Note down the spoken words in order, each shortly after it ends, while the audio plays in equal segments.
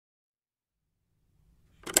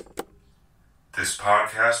This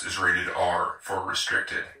podcast is rated R for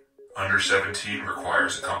restricted. Under 17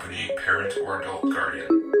 requires accompanying parent or adult guardian.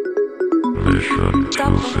 Mission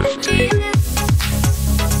to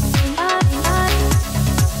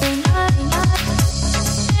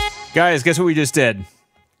Guys, guess what we just did?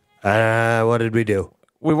 What did we do?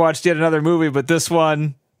 We watched yet another movie, but this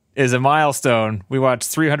one is a milestone. We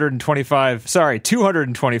watched 225.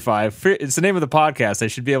 It's the name of the podcast. I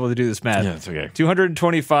should be able to do this math. Yeah, it's okay.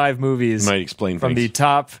 225 movies Might explain from things. the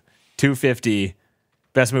top 250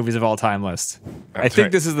 best movies of all time list. I That's think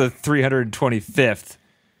right. this is the 325th.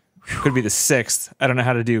 Could be the 6th. I don't know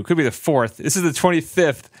how to do. Could be the 4th. This is the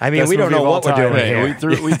 25th. I mean, best we don't movie know of all what we're time. doing Hey, here.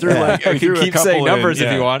 we threw like we threw a keep couple saying numbers in.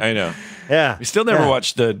 if you want. I know. Yeah. We still never Yeah.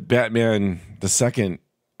 watched the Batman, the second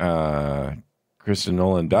Christopher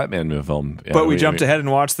Nolan Batman film. Yeah, But we jumped ahead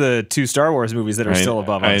and watched the 2 Star Wars movies that are still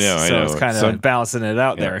above us. I So know. it's kind of balancing it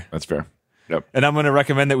out there. That's fair. Yep. And I'm going to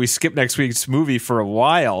recommend that we skip next week's movie for a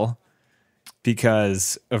while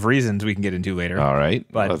because of reasons we can get into later. All right.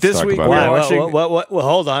 But Let's this talk week about we're it. watching- Well,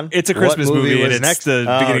 hold on. It's a What Christmas movie, and was it's next? the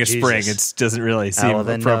beginning of Jesus. spring. It doesn't really seem well,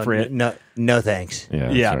 then appropriate. No, thanks.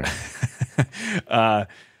 Yeah. Yeah.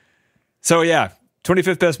 So,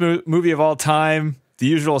 25th best movie of all time. The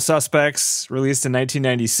Usual Suspects, released in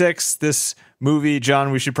 1996. This movie,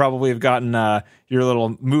 John, we should probably have gotten your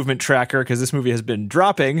little movement tracker because this movie has been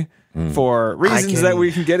dropping for reasons that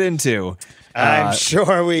we can get into. I'm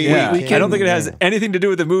sure we Yeah. can. I don't think it has anything to do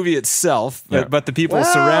with the movie itself, Yeah. but the people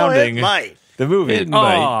Well, surrounding it might. the movie. It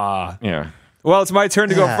might. Aw. Yeah. Well, it's my turn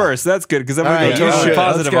to go Yeah. first. That's good because I'm going All to right, go you totally should.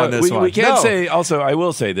 positive on this one. We can No. say also. I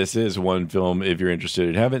will say this is one film. If you're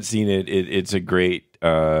interested, haven't seen it. It's a great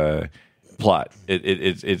plot.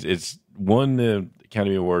 It's won the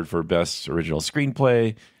Academy Award for Best Original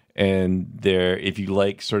Screenplay. And there, if you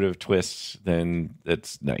like sort of twists, then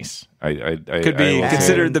that's nice. I Could be will say-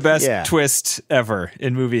 considered the best Yeah. twist ever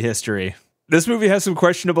in movie history. This movie has some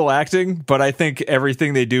questionable acting, but I think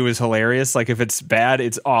everything they do is hilarious. Like if it's bad,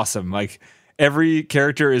 it's awesome. Like every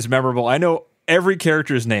character is memorable. I know every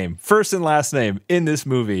character's name, first and last name in this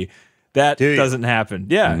movie. That Do you? doesn't happen.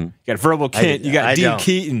 Yeah. You got Verbal Kint. You got I Dean don't.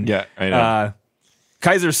 Keaton. Yeah, I know.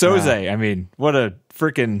 Kaiser Soze. I mean, what a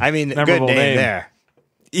freaking Good memorable name there.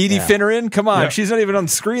 Edie Finneran, come on, she's not even on the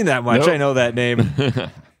screen that much. Nope. I know that name.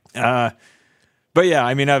 But yeah,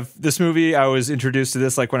 I mean, this movie, I was introduced to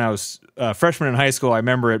this like when I was a freshman in high school. I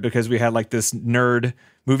remember it because we had like this movie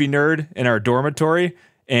nerd in our dormitory,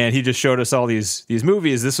 and he just showed us all these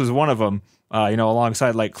movies. This was one of them,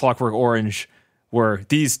 alongside like Clockwork Orange, where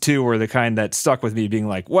these two were the kind that stuck with me, being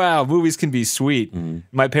like, wow, movies can be sweet.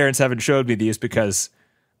 My parents haven't showed me these because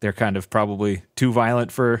they're kind of probably too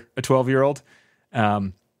violent for a 12-year-old.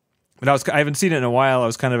 But I haven't seen it in a while. I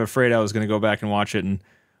was kind of afraid I was going to go back and watch it, and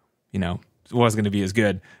it wasn't going to be as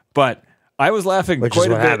good. But I was laughing Which quite is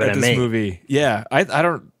a what bit happened at to this me. movie. Yeah, I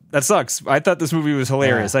don't. That sucks. I thought this movie was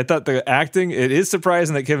hilarious. I thought the acting. It is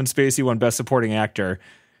surprising that Kevin Spacey won Best Supporting Actor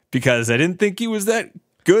because I didn't think he was that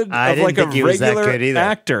good I of didn't like a think he was that regular good either.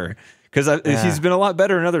 actor. Because he's been a lot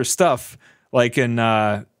better in other stuff, like in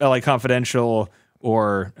L.A. Confidential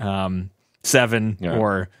or Seven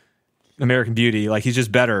or American Beauty. Like he's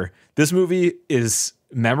just better. This movie is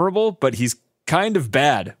memorable, but he's kind of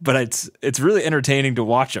bad. But it's really entertaining to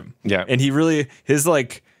watch him. Yeah, and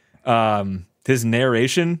his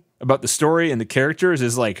narration about the story and the characters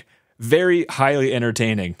is like very highly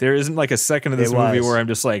entertaining. There isn't like a second of this movie where I'm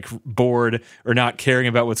just like bored or not caring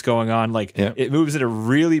about what's going on. Like it moves at a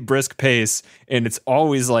really brisk pace, and it's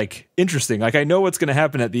always like interesting. Like I know what's going to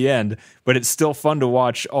happen at the end, but it's still fun to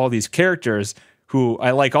watch all these characters who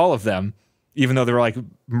I like all of them, even though they're like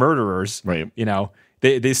murderers. Right.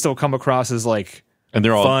 They still come across as like and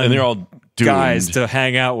they're all doomed. Guys to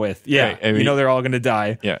hang out with. Yeah, Right. I mean, they're all going to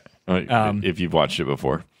die. Yeah, if you've watched it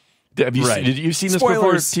before. Did you seen this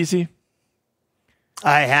Spoilers. before, TC?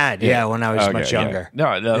 I had, when I was much younger.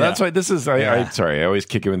 No, that's why this is. Sorry, I always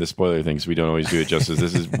kick him in the spoiler things. We don't always do it justice.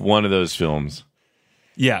 This is one of those films.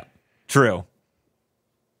 Yeah, true.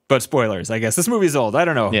 But spoilers, I guess. This movie's old. I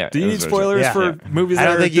don't know. Yeah, Do you need spoilers for movies that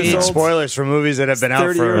I don't think you this need old? spoilers for movies that have been out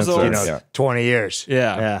 30 for years old. 20 years.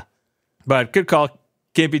 Yeah. But good call.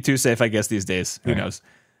 Can't be too safe, I guess, these days. Who knows?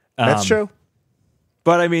 That's true.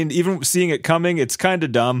 But I mean, even seeing it coming, it's kind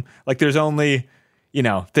of dumb. Like there's only,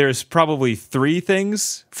 there's probably 4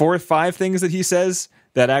 or 5 things that he says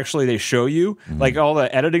that actually they show you. Like all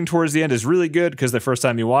the editing towards the end is really good because the first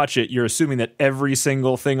time you watch it, you're assuming that every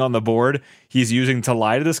single thing on the board he's using to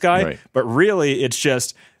lie to this guy. Right. But really, it's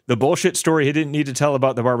just the bullshit story he didn't need to tell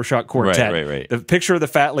about the barbershop quartet. Right. The picture of the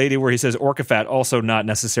fat lady where he says Orca fat, also not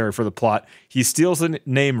necessary for the plot. He steals the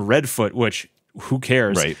name Redfoot, which who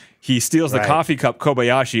cares? Right. He steals the Right. coffee cup,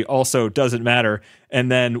 Kobayashi, also doesn't matter.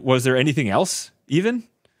 And then was there anything else even?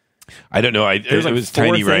 I don't know. It like was 4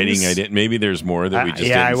 tiny writing. things. I didn't. Maybe there's more that we just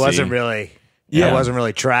yeah, didn't I wasn't see. really. Yeah. I wasn't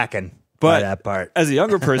really tracking by that part. As a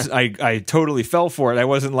younger person, I totally fell for it. I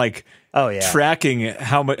wasn't like tracking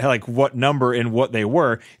how much, like what number and what they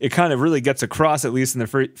were. It kind of really gets across, at least in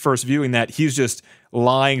the first viewing, that he's just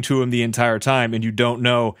lying to him the entire time, and you don't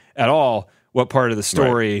know at all what part of the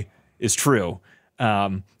story is true.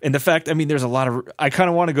 And the fact, I mean, there's a lot of, I kind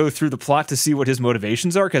of want to go through the plot to see what his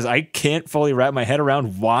motivations are, because I can't fully wrap my head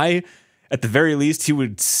around why, at the very least, he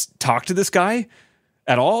would talk to this guy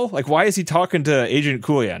at all. Like, why is he talking to Agent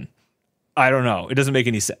Kulian? I don't know. It doesn't make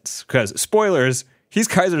any sense, because spoilers, he's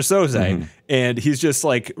Kaiser Soze, and he's just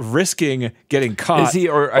like risking getting caught. Is he?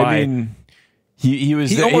 Or I mean, he was.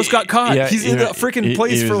 He almost got caught. Yeah, he's in the freaking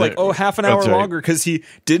place for like half an hour longer because he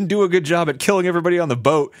didn't do a good job at killing everybody on the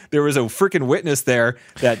boat. There was a freaking witness there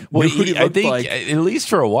that knew who he looked like. At least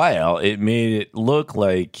for a while, it made it look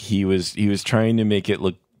like he was trying to make it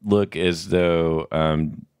look as though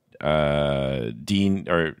Dean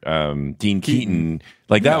Keaton,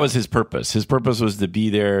 like that was his purpose. His purpose was to be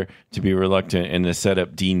there, to be reluctant, and to set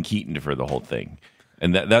up Dean Keaton for the whole thing.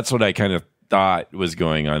 And that's what I kind of thought was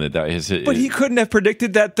going on. But he couldn't have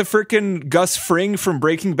predicted that the freaking Gus Fring from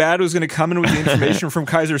Breaking Bad was going to come in with the information from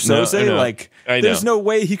Kaiser Soze. There's no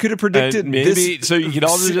way he could have predicted maybe this. So you could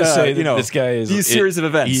also just say that this guy is these series of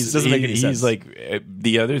events. Doesn't make any sense. He's like,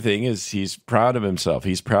 the other thing is he's proud of himself.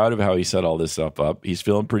 He's proud of how he set all this stuff up. He's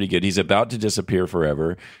feeling pretty good. He's about to disappear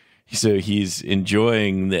forever, so he's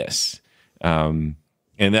enjoying this.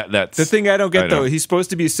 And that's the thing I don't get, though. He's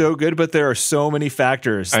supposed to be so good, but there are so many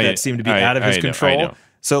factors that seem to be out of his control.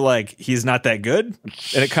 So, like, he's not that good,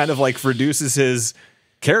 and it kind of like reduces his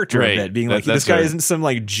character a bit, being like, this guy isn't some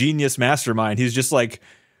like genius mastermind. He's just like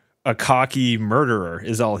a cocky murderer,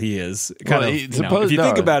 is all he is. If you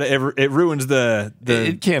think about it, it ruins the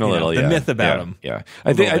myth about him. Yeah,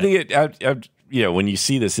 I think it. When you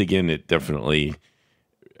see this again, it definitely.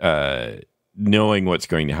 Knowing what's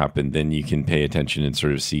going to happen, then you can pay attention and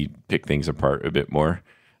sort of pick things apart a bit more.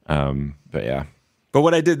 But yeah. But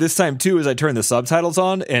what I did this time too is I turned the subtitles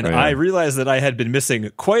on, and I realized that I had been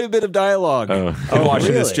missing quite a bit of dialogue and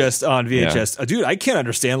watching this just on VHS. Yeah. Dude, I can't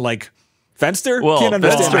understand like Fenster. Well, can't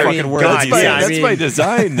understand Fenster, fucking words. That's by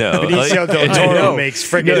design, though. Benicio del Toro makes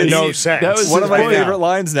friggin' no sense. That was one of my favorite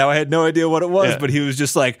lines. Now I had no idea what it was, but he was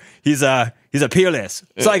just like, he's a peerless,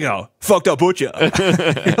 psycho, fucked up butcher. You're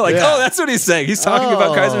like, oh, that's what he's saying. He's talking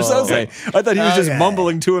about Kaiser Soze. I thought he was just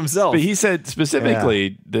mumbling to himself. But he said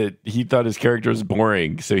specifically that he thought his character was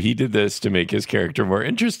boring, so he did this to make his character more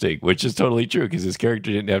interesting, which is totally true because his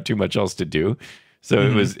character didn't have too much else to do. So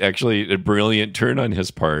it was actually a brilliant turn on his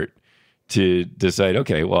part to decide,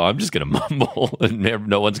 okay, well, I'm just going to mumble and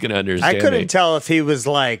no one's going to understand. I couldn't tell if he was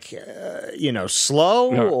like,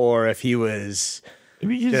 slow or if he was.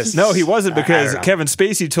 No, he wasn't, because Kevin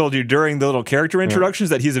Spacey told you during the little character introductions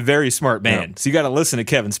that he's a very smart man. So you got to listen to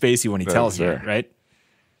Kevin Spacey when he tells you, right?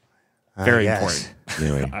 Very important.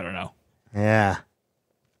 Anyway. I don't know. Yeah.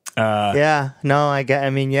 No,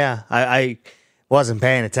 I wasn't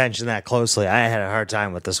paying attention that closely. I had a hard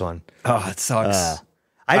time with this one. Oh, it sucks.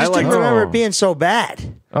 I just didn't remember it being so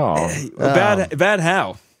bad. Bad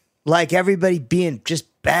how? Like everybody being just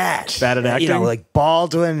bad. Bad at acting? Like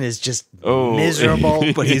Baldwin is just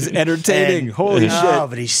miserable. But he's entertaining. Holy shit. Oh,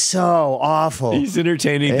 but he's so awful. He's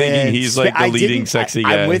entertaining, thinking he's like the leading sexy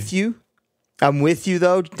guy. I'm with you,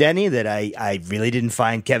 though, Denny, that I really didn't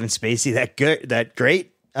find Kevin Spacey that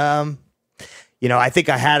great. I think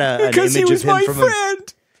I had an because image he was of him my from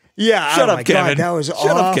friend. Shut up, Kevin. God, that was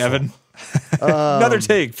Shut up, Kevin. Another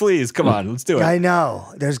take, please. Come on, let's do it. I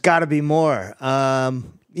know. There's got to be more. I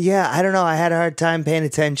don't know. I had a hard time paying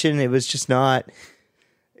attention. It was just not.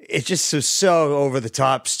 It just was so over the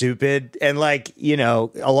top stupid. And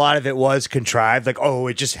a lot of it was contrived. Like,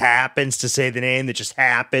 it just happens to say the name that just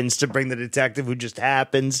happens to bring the detective who just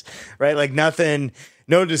happens. Right? Like nothing,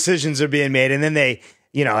 no decisions are being made. And then they,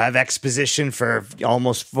 have exposition for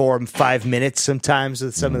almost 4 or 5 minutes sometimes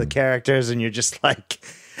with some of the characters. And you're just like,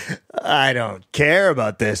 I don't care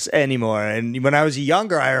about this anymore. And when I was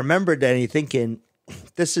younger, I remember Danny thinking,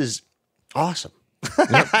 this is awesome.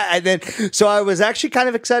 Yep. So I was actually kind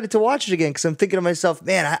of excited to watch it again because I'm thinking to myself,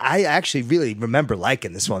 man, I actually really remember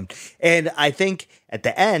liking this one. And I think at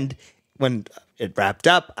the end, when it wrapped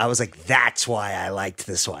up, I was like, that's why I liked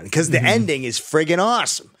this one, because the ending is friggin'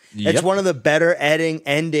 awesome. Yep. It's one of the better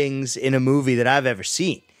endings in a movie that I've ever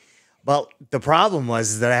seen. Well, the problem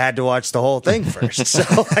was that I had to watch the whole thing first. So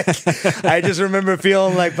I just remember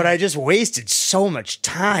feeling like, but I just wasted so much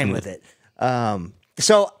time with it.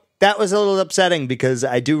 So that was a little upsetting because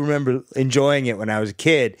I do remember enjoying it when I was a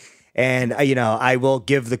kid. And, I will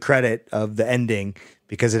give the credit of the ending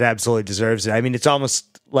because it absolutely deserves it. I mean, it's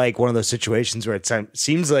almost like one of those situations where it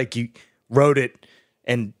seems like you wrote it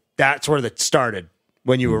and that's where it started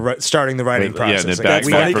when you were starting the writing process. That's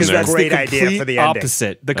funny because that's great idea for the ending.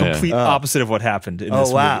 The complete opposite of what happened in this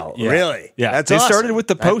movie. Wow. Yeah. Really? Yeah. That's They awesome. started with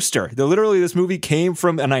the poster. Literally, this movie came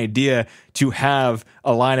from an idea to have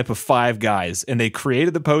a lineup of 5 guys, and they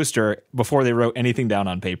created the poster before they wrote anything down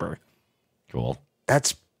on paper. Cool.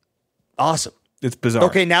 That's awesome. It's bizarre.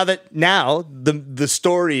 Okay, now the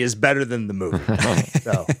story is better than the movie.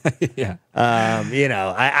 So, Yeah.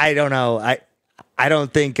 I don't know. I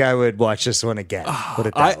don't think I would watch this one again. Put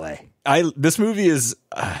it that way. This movie is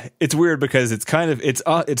it's weird because it's kind of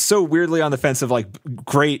it's so weirdly on the fence of like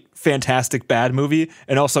great, fantastic, bad movie,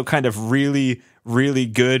 and also kind of really, really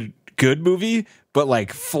good movie, but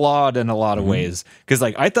like flawed in a lot of ways. Because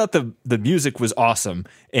like I thought the music was awesome,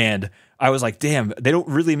 and I was like, damn, they don't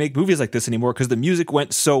really make movies like this anymore because the music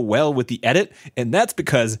went so well with the edit, and that's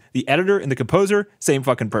because the editor and the composer, same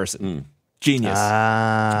fucking person. Genius.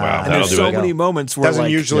 Wow, and there's so many moments where doesn't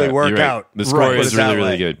like, usually work right. out. The score Right. is Put it that really, really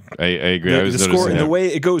way. good. I agree. I was the score noticing and the that. way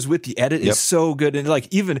it goes with the edit is so good, and like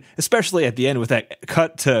even especially at the end with that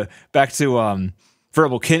cut to back to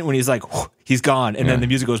Verbal Kint when he's like he's gone, and then the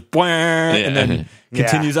music goes and then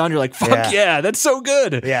continues on. You're like, fuck yeah, that's so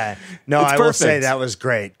good. Yeah. No, It's I will say perfect. that was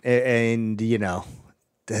great. And,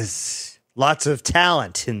 there's lots of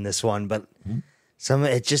talent in this one, but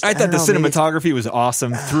I thought the cinematography was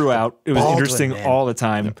awesome throughout. It was Baldwin, interesting man. all the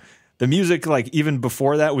time. The music, like even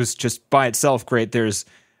before that, was just by itself great. There's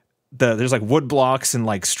like wood blocks and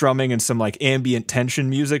like strumming and some like ambient tension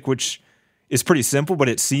music, which is pretty simple, but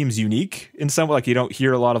it seems unique in some way. Like you don't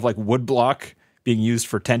hear a lot of like wood block being used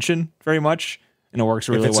for tension very much, and it works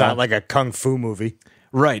really If it's well. not like a kung fu movie.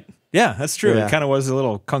 Right? Yeah, that's true. Yeah. It kind of was a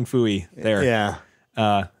little kung fu-y there. Yeah.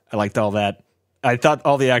 I liked all that. I thought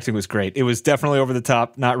all the acting was great. It was definitely over the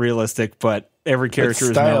top, not realistic, but every character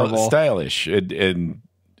is memorable. Stylish, and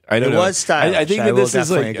I don't It know. was stylish. I think I that will this is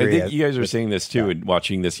like. definitely I think agree. you guys were saying this too, and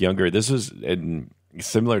watching this younger. This was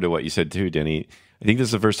similar to what you said too, Denny. I think this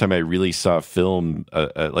is the first time I really saw a film,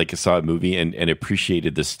 like I saw a movie, and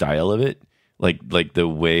appreciated the style of it, like the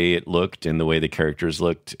way it looked and the way the characters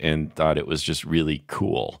looked, and thought it was just really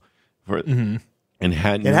cool. And It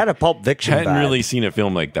had a Pulp Fiction hadn't vibe. really seen a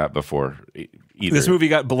film like that before either. This movie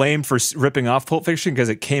got blamed for ripping off Pulp Fiction because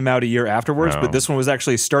it came out a year afterwards, but this one was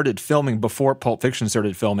actually started filming before Pulp Fiction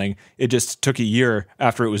started filming. It just took a year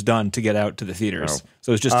after it was done to get out to the theaters.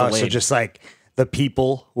 So it was just delayed. So just like the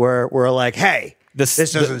people were like, hey, this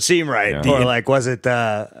doesn't seem right. Yeah. Or like, was it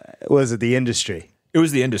the industry? It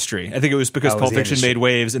was the industry. I think it was because Oh, it was Pulp the Fiction industry. made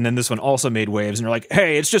waves, and then this one also made waves, and you're like,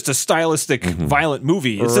 hey, it's just a stylistic, violent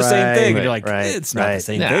movie. It's the same thing. And you're like, Right, it's not the right.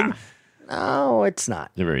 same Nah. thing. No, it's not.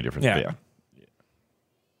 They're very different. Yeah. But yeah.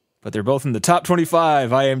 But they're both in the top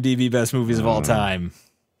 25 IMDb best movies of all time.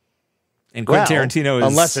 And Quentin Tarantino is...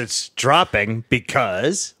 unless it's dropping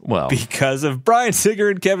because Well, because of Bryan Singer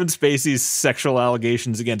and Kevin Spacey's sexual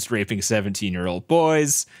allegations against raping 17-year-old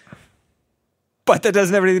boys. But that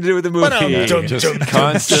doesn't have anything to do with the movie. just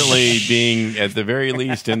constantly being at the very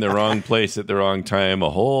least in the wrong place at the wrong time a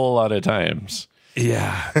whole lot of times.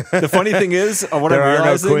 Yeah. The funny thing is, what there I'm are no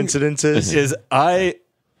realizing coincidences. is I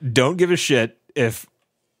don't give a shit if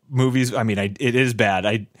movies, it is bad.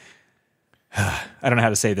 I don't know how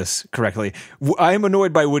to say this correctly. I'm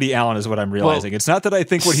annoyed by Woody Allen is what I'm realizing. It's not that I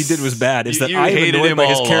think what he did was bad. It's that You I'm hated annoyed him by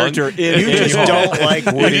his all character along. in You just Annie Hall. don't like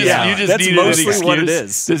Woody You Allen. just That's needed mostly an what it excuse.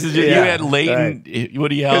 is. This is you Yeah, had latent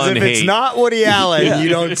Woody Because Allen if it's hate. not Woody Allen, you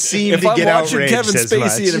don't seem If to I'm get watching outraged Kevin as Spacey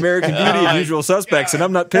much. in American Beauty and Usual Suspects, and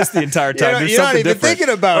I'm not pissed the entire time, there's You're not something even different.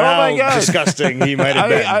 thinking about Oh my how God. disgusting he might have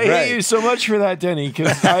been. I Right. hate you so much for that, Denny. Because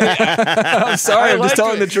I'm sorry, I'm just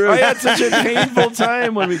telling the truth. I had such a painful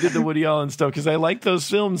time when we did the Woody Allen stuff because I like those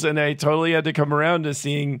films, and I totally had to come around to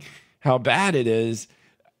seeing how bad it is.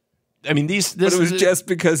 I mean, this But it was just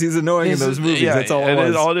because he's annoying in those movies. Yeah, That's all it and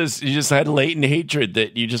was. all this, you just had latent hatred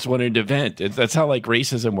that you just wanted to vent. That's how like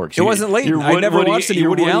racism works. It wasn't latent. I never watched any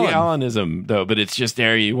Woody Allen. Allenism though, but it's just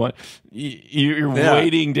there. You're Yeah.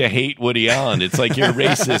 waiting to hate Woody Allen. It's like you're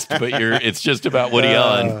racist, but it's just about Woody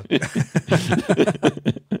Allen.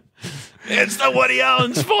 It's the Woody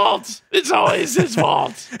Allen's fault. It's always his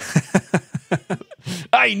fault.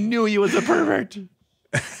 I knew he was a pervert.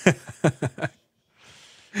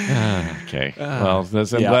 Okay. Well, I'm yeah.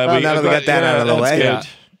 glad Well, now that we got that out of the that's way. good. Yeah.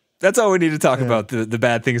 That's all we need to talk about, the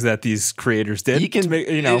bad things that these creators did. You can to make,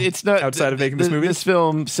 it's not outside of making this movie. This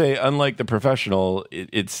film, say, unlike The Professional,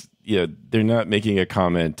 it's they're not making a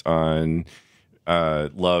comment on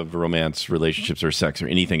love, romance, relationships, or sex or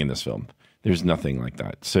anything in this film. There's nothing like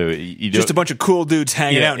that. So you just a bunch of cool dudes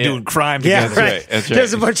hanging out and doing crime Yeah, together. right. That's right.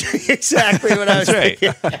 There's a bunch of exactly what I was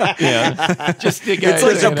thinking. Yeah, just the guys It's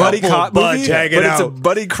like a hanging buddy out. cop movie, hanging but it's a out.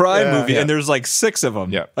 buddy crime Yeah. movie, Yeah. and there's like 6 of them.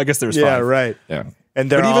 Yeah. I guess there's Yeah, 5. right. Yeah. And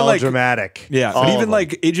they're But even all like- dramatic. Yeah, All but of even them.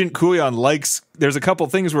 like Agent Kulion likes. There's a couple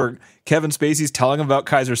things where Kevin Spacey's telling him about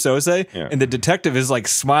Kaiser Soze, Yeah. and the detective is like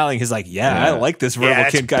smiling. He's like, "Yeah, I like this yeah, rebel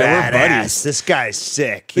it's kid guy. We're buddies. badass. This guy's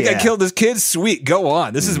sick. The yeah. guy killed his kid. Sweet, go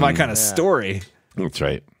on. This is my kind of story." That's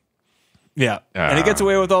right. Yeah, and it gets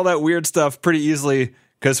away with all that weird stuff pretty easily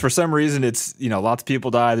because for some reason it's lots of people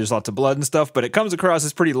die. There's lots of blood and stuff, but it comes across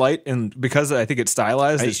as pretty light, and because I think it's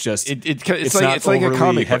stylized, it's just It's not like a overly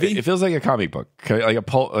comic heavy. book. It feels like a comic book, like a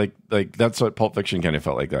pulp, like that's what Pulp Fiction kind of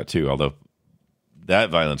felt like that too. Although that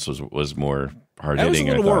violence was more hard That was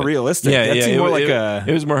hitting. a little more realistic. Yeah, That yeah, seemed more like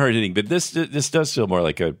it was more hard hitting, but this does feel more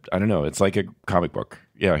like I don't know. It's like a comic book.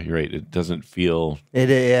 Yeah, you're right. It doesn't feel.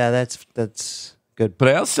 That's good. But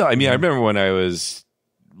I remember when I was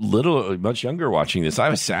much younger watching this, I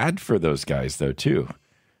was sad for those guys though too.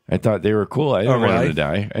 I thought they were cool. I didn't want them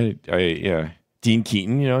to die. Yeah. Dean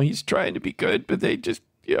Keaton, he's trying to be good, but they just,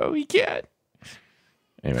 he can't.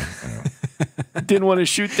 Anyway, I don't know. Didn't want to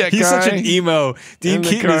shoot that He's guy. such an emo. Dean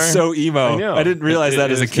Keaton car. is so emo. I know. I didn't realize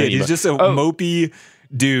that It as a is kinda kid. He's emo. just a mopey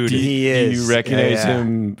dude. Do He is. you recognize Yeah.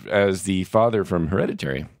 him as the father from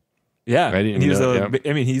Hereditary? Yeah, I didn't and he was. know,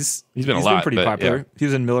 yeah. He's been a lot, pretty but, popular. yeah. He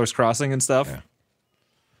was in Miller's Crossing and stuff, Yeah.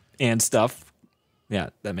 and stuff. Yeah,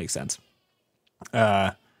 that makes sense.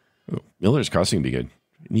 Miller's Crossing would be good.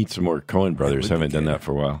 Need some more Coen brothers. Haven't done that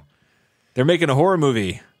for a while. They're making a horror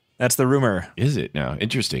movie. That's the rumor. Is it now?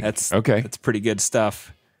 Interesting. That's okay. That's pretty good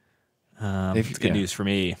stuff. It's good news for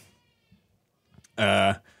me.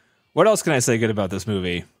 What else can I say good about this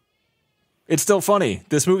movie? It's still funny.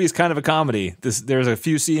 This movie is kind of a comedy. There's a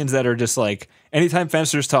few scenes that are just like anytime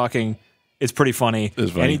Fencer's talking, it's pretty funny.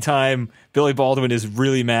 It's funny. Anytime Billy Baldwin is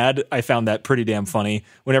really mad, I found that pretty damn funny.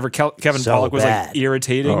 Whenever Kevin So Pollak was bad. like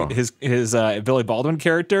irritating his Billy Baldwin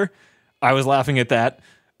character, I was laughing at that.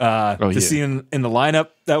 The scene in the lineup,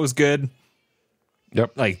 that was good.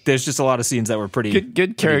 Yep. Like, there's just a lot of scenes that were pretty Good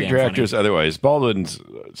pretty character damn actors. Otherwise, Baldwin's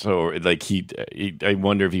so like he. I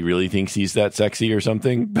wonder if he really thinks he's that sexy or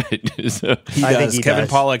something. But so, He I think does. he Kevin does.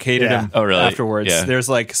 Pollak hated Yeah. him Oh, really? afterwards. Yeah. There's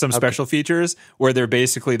like some special features where they're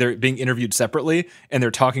being interviewed separately and they're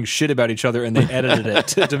talking shit about each other and they edited it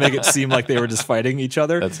to make it seem like they were just fighting each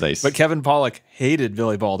other. That's nice. But Kevin Pollak hated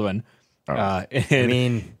Billy Baldwin. And I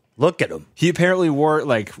mean, look at him. he apparently wore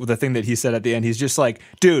like the thing that he said at the end. He's just like,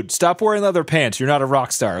 dude, stop wearing leather pants. You're not a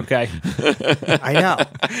rock star, okay? I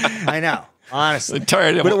know. Honestly.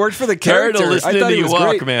 tired of, But it worked for the tired character. of I listening thought to he you was walk,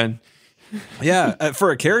 great. man. Yeah,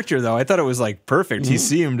 for a character though, I thought it was like perfect. He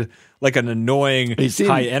seemed like an annoying, He seemed-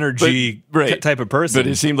 high energy but- right. type of person. But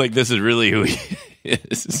it seemed like this is really who he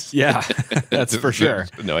is. Yeah, that's for sure.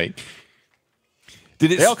 It's annoying.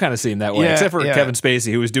 Did it? They all kind of seemed that way, Yeah, except for yeah. Kevin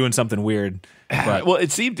Spacey, who was doing something weird. But Well,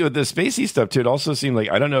 it seemed with the Spacey stuff too. It also seemed like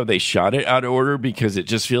I don't know if they shot it out of order because it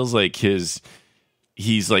just feels like he's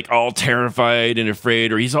like all terrified and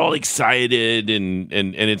afraid, or he's all excited, and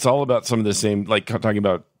it's all about some of the same, like talking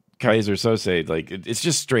about Kaiser Sose. Like it's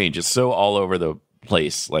just strange. It's so all over the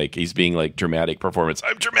place. Like he's being like dramatic performance.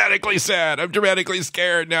 I'm dramatically sad. I'm dramatically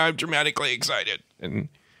scared. Now I'm dramatically excited. And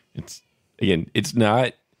it's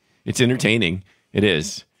not. It's entertaining. It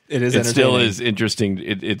is. It is It still entertaining. is interesting.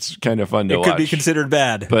 It's kind of fun to it watch. could be considered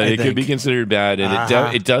bad, But I it could think. be considered bad,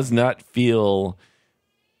 and it does not feel.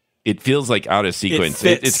 It feels like out of sequence.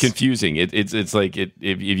 fits. It's confusing. It's like if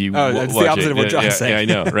you Oh, that's the watch opposite it, of what John's saying.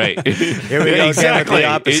 Yeah, I know, right? Here we go exactly. again with the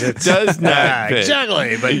opposites. It does not fit.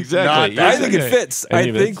 Exactly, but Exactly. not I that. think it fits. I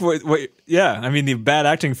I think think yeah. I mean, the bad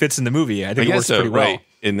acting fits in the movie. I think I it guess works so, pretty well. right?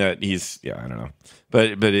 In that he's I don't know,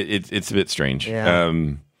 but it's a bit strange. Yeah.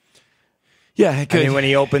 Yeah, I mean, when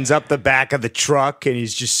he opens up the back of the truck and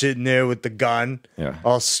he's just sitting there with the gun, Yeah.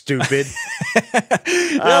 all stupid.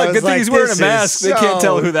 Yeah, good thing he's wearing a mask. They can't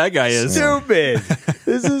tell who that guy is. Stupid.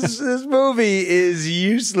 This movie is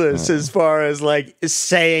useless as far as like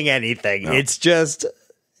saying anything. It's just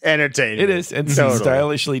entertaining. It is, and Totally.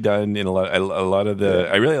 stylishly done in a lot of the.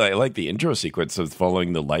 I really like the intro sequence of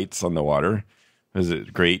following the lights on the water. Was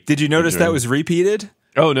it great? Did you notice that was repeated?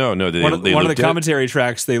 Oh no! They One of the looped it? commentary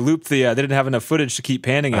tracks, they looped the. They didn't have enough footage to keep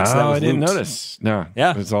panning it. So that Oh, was I didn't looped. notice. No,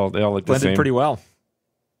 Yeah. they all look the Blended same. pretty well.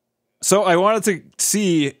 So I wanted to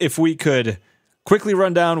see if we could quickly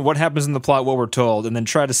run down what happens in the plot, what we're told, and then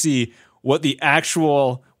try to see what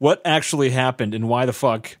actually happened and why the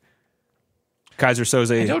fuck Kaiser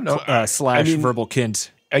Soze don't know. slash I mean- Verbal Kint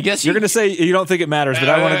I guess you're going to say you don't think it matters, but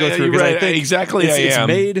I want to go through because I think exactly it's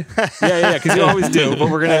made. Yeah, because you always do. But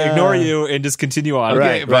we're going to ignore you and just continue on.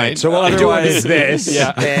 Right. So what otherwise this?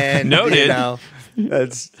 Yeah. And, noted.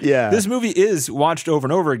 This movie is watched over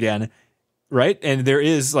and over again, right? And there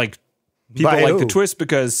is like people By like who? the twist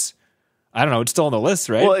because I don't know, it's still on the list,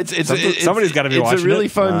 right? Well, somebody's got to be watching It's a really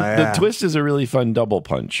it. fun. yeah. The twist is a really fun double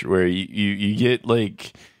punch where you get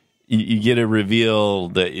like you get a reveal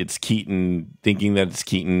that it's Keaton, thinking that it's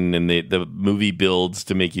Keaton, and the movie builds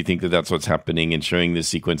to make you think that that's what's happening, and showing the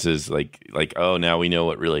sequences like oh, now we know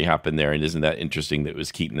what really happened there, and isn't that interesting that it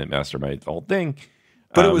was Keaton that masterminded the whole thing.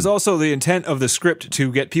 But it was also the intent of the script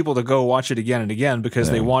to get people to go watch it again and again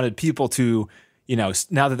because they wanted people to,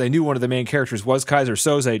 now that they knew one of the main characters was Kaiser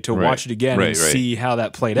Soze, to watch it again and see how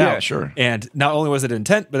that played out. Yeah, sure. And not only was it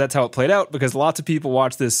intent, but that's how it played out because lots of people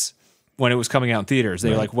watched this when it was coming out in theaters.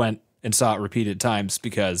 They went and saw it repeated times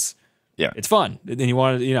because it's fun. And you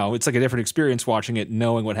want to, it's like a different experience watching it,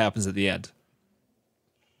 knowing what happens at the end.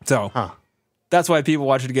 So that's why people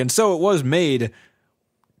watch it again. So it was made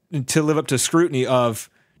to live up to scrutiny of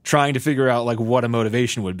trying to figure out like what a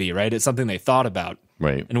motivation would be, right? It's something they thought about.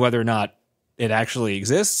 Right. And whether or not it actually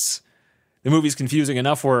exists. The movie's confusing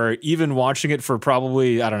enough where even watching it for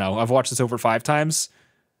probably, I don't know, I've watched this over 5 times.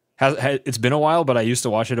 It's been a while, but I used to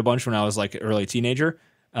watch it a bunch when I was like an early teenager.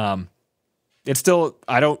 It's still,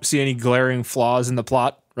 I don't see any glaring flaws in the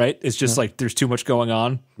plot, right? It's just like there's too much going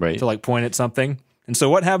on to like point at something. And so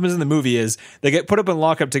what happens in the movie is they get put up in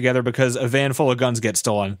lockup together because a van full of guns gets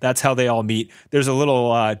stolen. That's how they all meet. There's a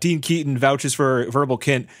little Dean Keaton vouches for Verbal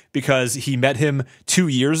Kint because he met him 2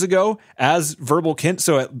 years ago as Verbal Kint.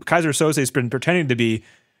 So Kaiser Soze's been pretending to be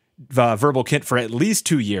Verbal Kint for at least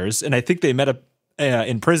 2 years. And I think they met up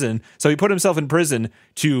in prison. So he put himself in prison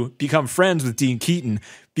to become friends with Dean Keaton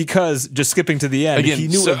because, just skipping to the end, Again, he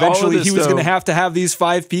knew so eventually all of this, he was though, going to have these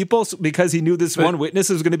 5 people because he knew this one witness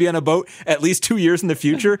was going to be on a boat at least 2 years in the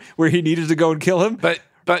future where he needed to go and kill him. But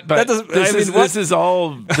that doesn't, this is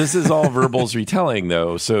all Verbal's retelling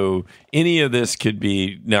though. So any of this could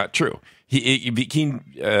be not true. Maybe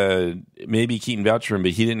Keaton vouched for him,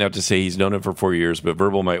 but he didn't have to say he's known him for 4 years. But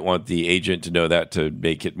Verbal might want the agent to know that to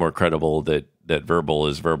make it more credible that Verbal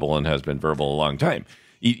is Verbal and has been Verbal a long time.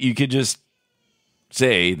 You could just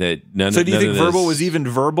say that none. So do you none think of Verbal this, was even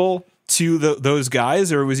verbal to those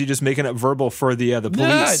guys, or was he just making up verbal for the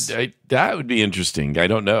police? That would be interesting. I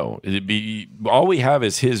don't know. It'd be all we have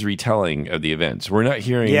is his retelling of the events. We're not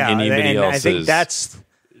hearing anybody else's. I think that's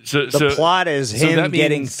the plot is him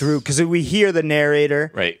getting through because we hear the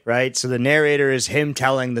narrator, right. So the narrator is him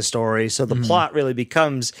telling the story. So the plot really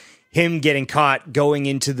becomes him getting caught, going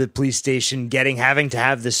into the police station, having to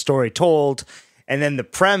have this story told, and then the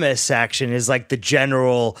premise section is like the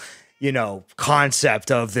general,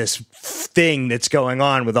 concept of this thing that's going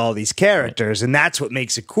on with all these characters, and that's what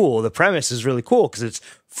makes it cool. The premise is really cool because it's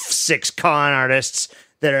 6 con artists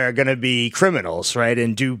that are going to be criminals, right,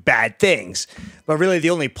 and do bad things. But really,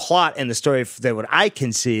 the only plot in the story that what I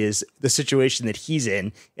can see is the situation that he's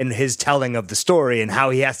in his telling of the story and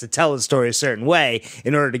how he has to tell the story a certain way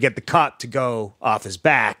in order to get the cop to go off his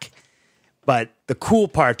back. But the cool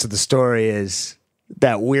parts of the story is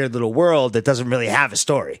that weird little world that doesn't really have a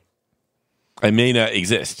story. It may not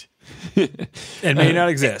exist. It may not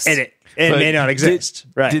exist. It may not exist.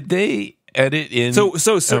 Right. Did they edit in? So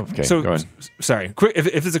go on. Sorry. Quick,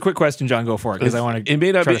 if it's a quick question, John, go for it because I want to. It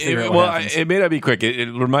may not try be. to figure out what happens. It may not be quick. It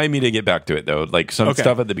remind me to get back to it though, like some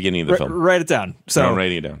stuff at the beginning of the film. Write it down. So I'm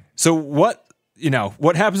writing it down. So what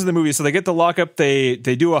happens in the movie? So they get the lockup. They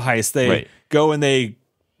do a heist. They go and they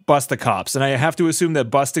bust the cops. And I have to assume that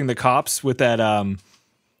busting the cops with that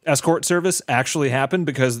escort service actually happened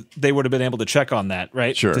because they would have been able to check on that,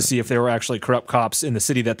 right? Sure. To see if there were actually corrupt cops in the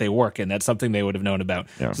city that they work in. That's something they would have known about.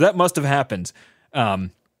 Yeah. So that must have happened. And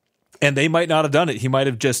they might not have done it. He might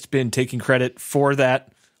have just been taking credit for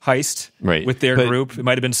that heist with their group. It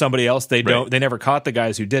might have been somebody else. They never caught the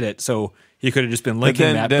guys who did it. So he could have just been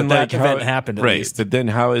linking that. But that event happened at least. But then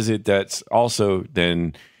how is it that's also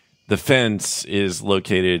then the fence is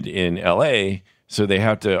located in LA, so they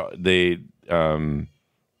have to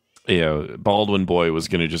Baldwin Boy was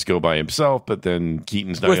going to just go by himself, but then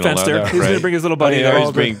Keaton's not going to allow that. He's going to bring his little buddy.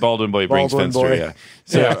 Baldwin Boy brings Fenster. Yeah.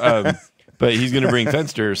 So, but he's going to bring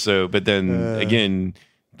Fenster. So, but then again,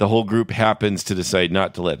 the whole group happens to decide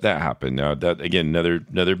not to let that happen. Now, that again, another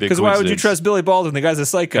big. Because why would you trust Billy Baldwin? The guy's a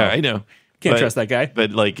psycho. I know. Can't trust that guy.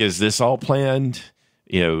 But like, is this all planned?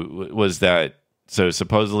 Was that so?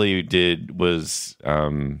 Supposedly, was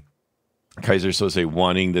Kaiser Soze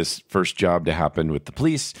wanting this first job to happen with the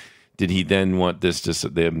police? Did he then want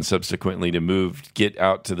them subsequently to get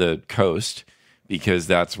out to the coast because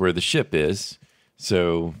that's where the ship is.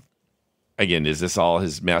 So again, is this all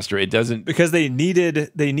his master? It doesn't, because they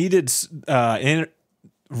needed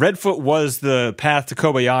Redfoot was the path to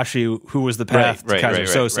Kobayashi, who was the path to Kaiser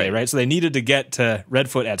Sose, right? So they needed to get to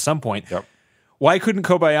Redfoot at some point. Yep. Why couldn't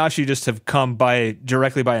Kobayashi just have come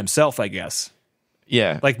directly by himself, I guess?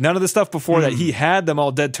 Yeah. Like none of the stuff before that, he had them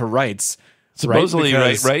all dead to rights. Supposedly,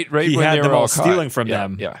 right. He when had they them were all all stealing caught. from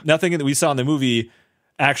them. Yeah. Nothing that we saw in the movie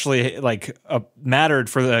actually mattered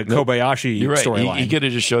for the Kobayashi storyline. He could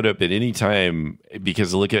have just showed up at any time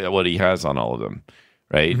because look at what he has on all of them,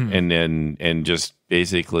 right? Mm-hmm. And just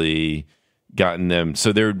basically gotten them.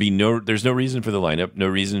 So there's no reason for the lineup, no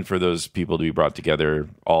reason for those people to be brought together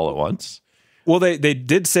all at once. Well, they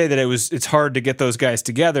did say that it's hard to get those guys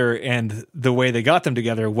together, and the way they got them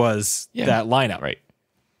together was that lineup, right?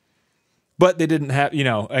 But they didn't have,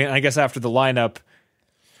 I guess after the lineup.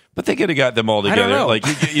 But they could have got them all together. I don't know. Like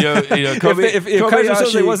if if Kaiser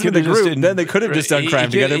Sose wasn't in the group, then they could have just done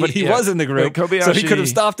crime together. But he was in the group, so he could have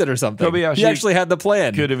stopped it or something. He actually had the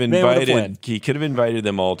plan. He could have invited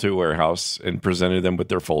them all to a warehouse and presented them with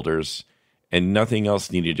their folders, and nothing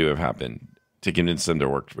else needed to have happened to convince them to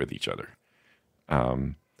work with each other.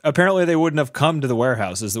 Apparently, they wouldn't have come to the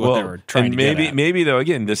warehouse. Is what they were trying to get at. Maybe though,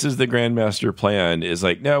 again, this is the Grandmaster plan. Is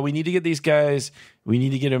like, no, we need to get these guys. We need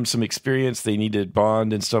to get them some experience. They need to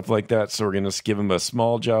bond and stuff like that. So we're going to give them a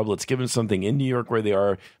small job. Let's give them something in New York where they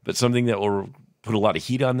are, but something that will put a lot of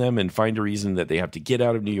heat on them and find a reason that they have to get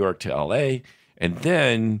out of New York to L.A. And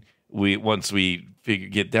then once we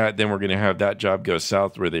get that, then we're going to have that job go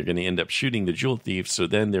south where they're going to end up shooting the jewel thief. So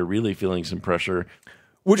then they're really feeling some pressure.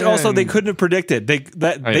 Which also they couldn't have predicted.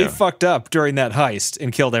 They fucked up during that heist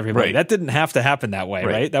and killed everybody. Right. That didn't have to happen that way,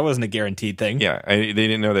 right? That wasn't a guaranteed thing. Yeah, they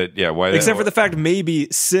didn't know that. Yeah, why? Except for the fact maybe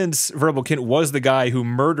since Verbal Kint was the guy who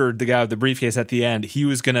murdered the guy with the briefcase at the end, he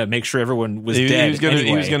was going to make sure everyone was dead. He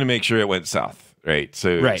was going to make sure it went south, right?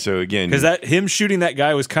 So again, because him shooting that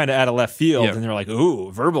guy was kind of out of left field, and they're like,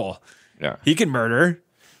 "Ooh, Verbal, he can murder."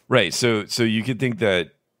 Right. So you could think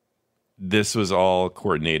that this was all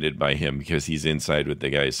coordinated by him because he's inside with the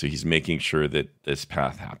guys. So he's making sure that this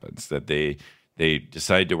path happens, that they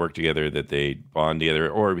decide to work together, that they bond together,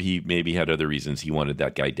 or he maybe had other reasons. He wanted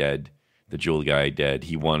that guy dead, the jewel guy dead.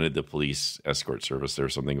 He wanted the police escort service. There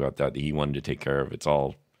was something about that he wanted to take care of. It's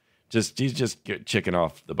all he's just checking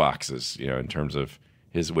off the boxes, in terms of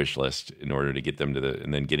his wish list in order to get them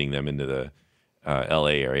and then getting them into the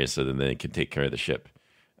LA area so that they can take care of the ship.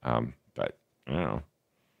 But I don't know.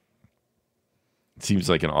 Seems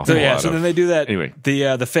like an awful lot. So then they do that. Anyway,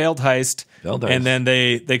 the failed heist, and then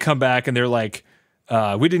they come back and they're like,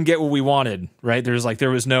 "We didn't get what we wanted." Right?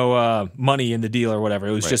 There was no money in the deal or whatever.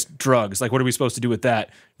 It was just drugs. Like, what are we supposed to do with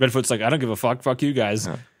that? Redfoot's like, "I don't give a fuck. Fuck you guys."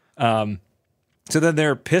 So then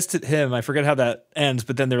they're pissed at him. I forget how that ends,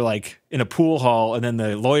 but then they're like in a pool hall, and then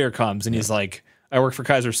the lawyer comes and he's like, "I work for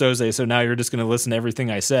Kaiser Soze, so now you're just going to listen to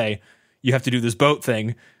everything I say. You have to do this boat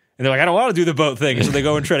thing." And they're like, "I don't want to do the boat thing." So they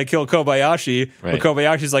go and try to kill Kobayashi. But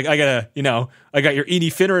Kobayashi's like, I got your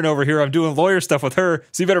Edie Finneran over here. I'm doing lawyer stuff with her.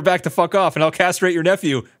 So you better back the fuck off and I'll castrate your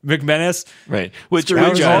nephew, McManus. Right.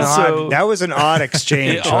 That was an odd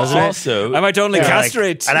exchange, wasn't it? I might only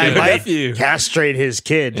castrate and I your might nephew. Castrate his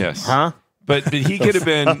kid. Yes. Huh? But he could have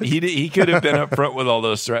been he could have been up front with all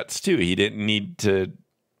those threats too. He didn't need to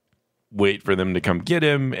wait for them to come get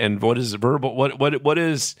him. And what is verbal? What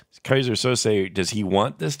is Kaiser Sose? Does he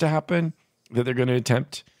want this to happen? That they're going to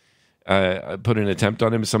attempt put an attempt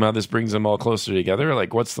on him? Somehow this brings them all closer together.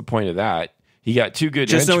 Like, what's the point of that? He got two good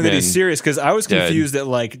just knowing that he's serious. Because I was dead. Confused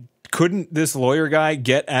that couldn't this lawyer guy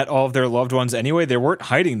get at all of their loved ones anyway? They weren't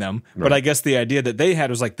hiding them, but I guess the idea that they had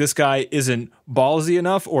was like, this guy isn't ballsy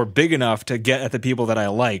enough or big enough to get at the people that I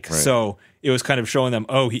like. Right. So it was kind of showing them,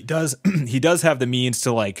 he does have the means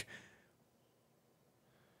to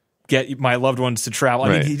get my loved ones to travel.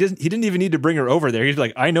 I mean, he didn't even need to bring her over there. He's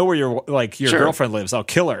like, I know where your girlfriend lives. I'll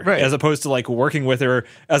kill her. Right. As opposed to working with her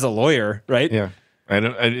as a lawyer. Right. Yeah.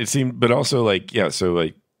 It seemed, but also so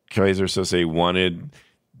Kaiser Sose wanted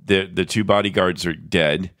the two bodyguards are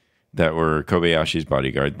dead that were Kobayashi's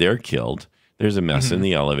bodyguard. They're killed. There's a mess in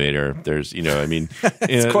the elevator. There's,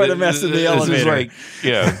 it's quite a mess in the elevator.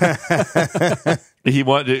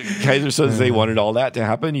 Kaiser Sose wanted all that to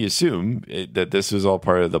happen. You assume that this was all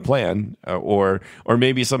part of the plan, or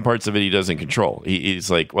maybe some parts of it he doesn't control.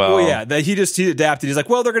 He's like, he adapted. He's like,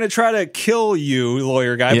 well, they're going to try to kill you,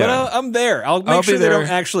 lawyer guy, but I'm there. I'll make sure they don't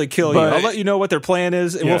actually kill you. I'll let you know what their plan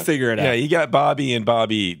is, and we'll figure it out. Yeah, you got Bobby and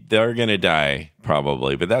Bobby. They're going to die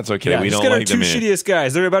probably, but that's okay. We don't like them. Two shittiest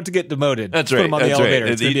guys. They're about to get demoted. That's right. Put them on the elevator.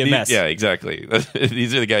 Right. It's going to be a mess. Yeah, exactly.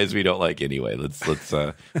 These are the guys we don't like anyway. Let's put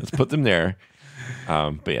them there.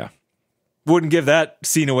 But yeah. Wouldn't give that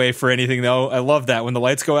scene away for anything, though. I love that when the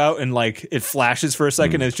lights go out and like it flashes for a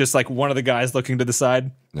second. It's just like one of the guys looking to the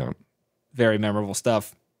side. No. Very memorable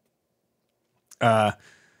stuff. So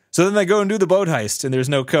then they go and do the boat heist, and there's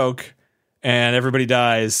no coke, and everybody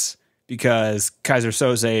dies because Kaiser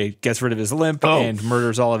Soze gets rid of his limp and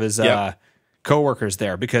murders all of his co-workers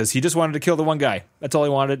there because he just wanted to kill the one guy. That's all he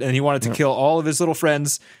wanted, and he wanted to kill all of his little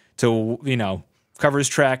friends to, cover his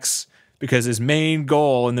tracks because his main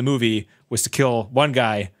goal in the movie was to kill one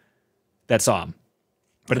guy that saw him.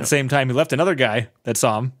 But at the same time, he left another guy that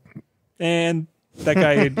saw him, and that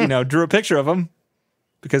guy, drew a picture of him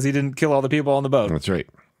because he didn't kill all the people on the boat. That's right.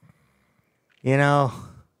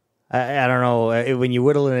 I don't know. When you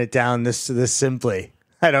whittling it down this simply,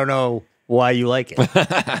 I don't know why you like it.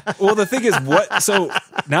 Well, the thing is, so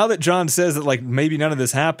now that John says that like maybe none of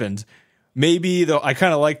this happened, maybe though I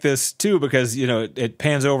kind of like this too because it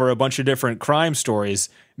pans over a bunch of different crime stories.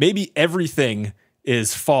 Maybe everything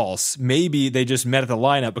is false. Maybe they just met at the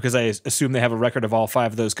lineup because I assume they have a record of all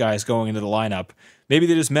 5 of those guys going into the lineup. Maybe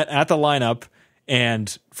they just met at the lineup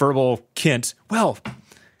and Verbal Kint. Well,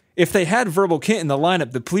 if they had Verbal Kint in the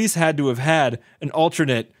lineup, the police had to have had an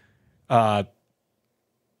alternate.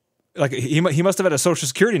 Like he must have had a social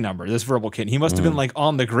security number. This Verbal Kint, he must have been like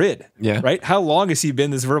on the grid. Yeah, right. How long has he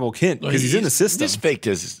been this Verbal Kint? Because he's in the system. Just faked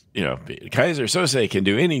his, Kaiser Soze can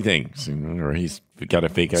do anything, or he's got a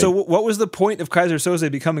fake. So what was the point of Kaiser Soze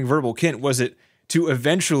becoming Verbal Kint? Was it to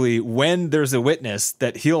eventually, when there's a witness,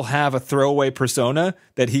 that he'll have a throwaway persona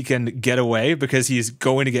that he can get away because he's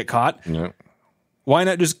going to get caught? Yeah. Why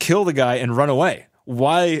not just kill the guy and run away?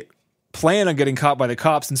 Why plan on getting caught by the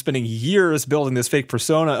cops and spending years building this fake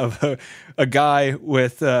persona of a guy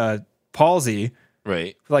with palsy?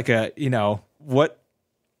 Right. Like what?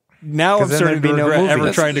 Now I'm starting to regret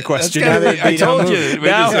ever trying to question it. I told you. I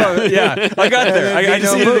got there. I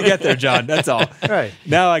just needed to get there, John. That's all. Right.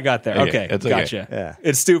 Now I got there. Okay, Okay, gotcha. Yeah.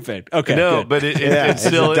 It's stupid. Okay, No, good. but it's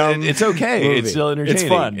still it's okay. movie. It's still entertaining. It's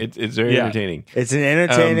fun. It's very entertaining. It's an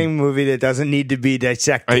entertaining movie that doesn't need to be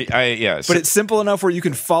dissected. But it's simple enough where you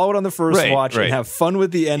can follow it on the first watch and have fun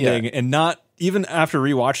with the ending, and not even after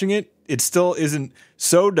rewatching it, it still isn't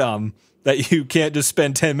so dumb that you can't just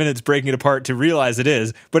spend 10 minutes breaking it apart to realize it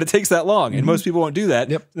is. But it takes that long, and most people won't do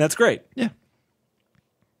that. Yep. And that's great. Yeah.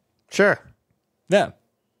 Sure. Yeah.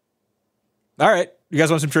 All right. You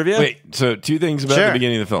guys want some trivia? Wait, so 2 things about the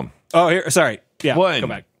beginning of the film. Oh, here. Sorry. Yeah. One, go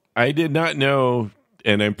back. I did not know,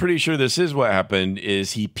 and I'm pretty sure this is what happened,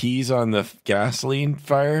 is he pees on the gasoline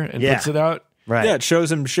fire and puts it out. Right. Yeah, it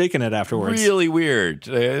shows him shaking it afterwards. Really weird.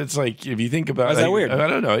 It's like, if you think about it. Why is that weird? I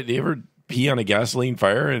don't know. Do you ever pee on a gasoline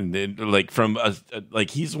fire and like from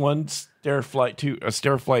like he's one stair flight to a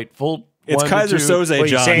stair flight full? It's Kaiser Soze, Well, John.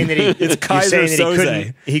 you're saying that It's Kaiser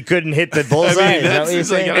Soze. he couldn't hit the bullseye. Is that what you're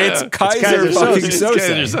saying? It's Kaiser fucking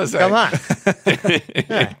Soze. Come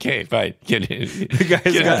on. Okay, fine. The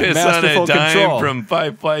guy's Get got piss on a masterful dime control. from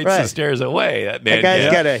 5 flights of stairs away. That man. That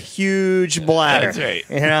guy's got a huge bladder. That's right.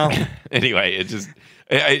 You know? Anyway,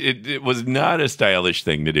 it was not a stylish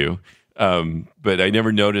thing to do. But I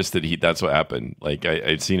never noticed that that's what happened. Like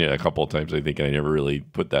I'd seen it a couple of times, I think, and I never really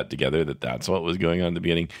put that together that's what was going on in the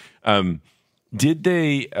beginning. Did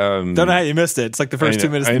they don't know how you missed it. It's like the first 2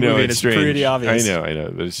 minutes of the movie, and it's strange. pretty obvious. I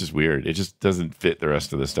know, but it's just weird. It just doesn't fit the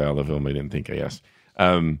rest of the style of the film, I didn't think, I guess.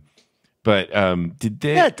 But did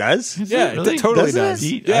they? Yeah, it does. Yeah, really? it totally Does does.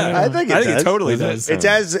 it? Yeah, I think it totally does.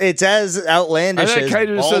 does. It's as outlandish I thought as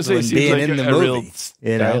Kaiser Baldwin Soze being seems like in the a real movie.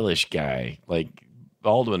 You know? stylish guy, like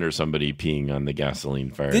Baldwin or somebody peeing on the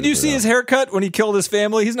gasoline fire. Did you see his haircut when he killed his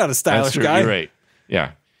family? He's not a stylish guy. You're right.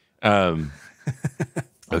 Yeah.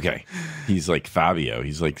 Okay. He's like Fabio.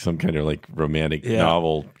 He's like some kind of like romantic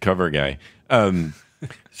novel cover guy.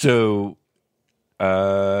 So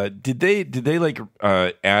did they like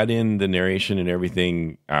add in the narration and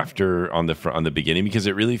everything after on the beginning? Because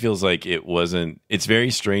it really feels like it's very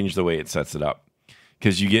strange the way it sets it up.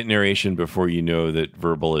 Because you get narration before you know that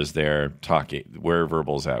Verbal is there talking, where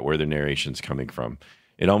Verbal's at, where the narration's coming from.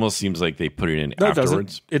 It almost seems like they put it in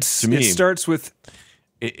afterwards. It starts with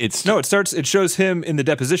it shows him in the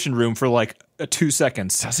deposition room for like 2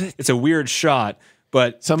 seconds. Does it? It's a weird shot,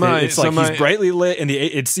 but it's like he's brightly lit and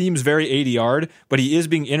it seems very 80-yard, but he is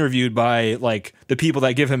being interviewed by like the people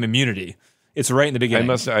that give him immunity. It's right in the beginning.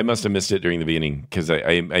 I must have missed it during the beginning because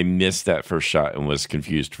I missed that first shot and was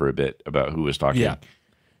confused for a bit about who was talking. Yeah.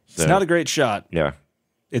 So, it's not a great shot. Yeah.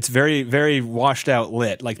 It's very, very washed out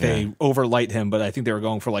lit. Like they overlight him, but I think they were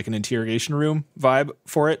going for like an interrogation room vibe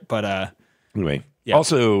for it. But anyway, yeah.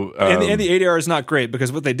 Also, and the ADR is not great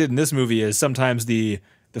because what they did in this movie is sometimes the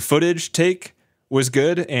footage take was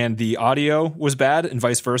good and the audio was bad and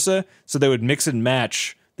vice versa. So they would mix and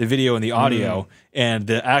match the video and the audio, and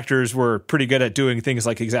the actors were pretty good at doing things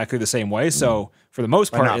like exactly the same way. So for the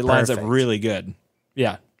most part, it lines up really good.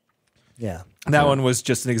 Yeah. Yeah. That one was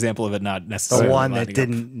just an example of it not necessarily The one that lining up.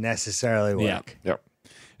 didn't necessarily work. Yeah.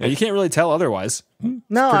 You can't really tell otherwise.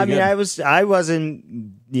 No, I mean, good. I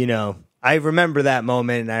wasn't, I remember that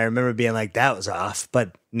moment and I remember being like, that was off,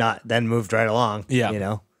 but then moved right along. Yeah.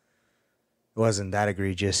 It wasn't that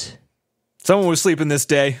egregious. Someone was sleeping this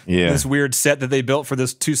day. Yeah. This weird set that they built for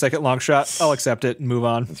this 2-second long shot. I'll accept it and move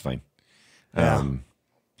on. That's fine.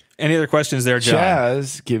 Any other questions there, John?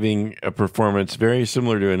 Chaz giving a performance very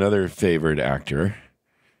similar to another favorite actor.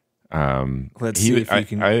 Let's see if we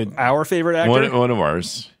can. Our favorite actor? One of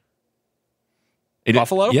ours.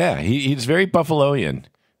 Buffalo? Yeah, he's very Buffaloian,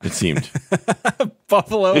 it seemed.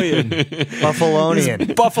 Buffaloian.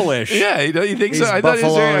 Buffalonian. Buffalish. Yeah, you think so? He's I thought he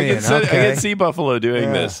was very, I okay. could see Buffalo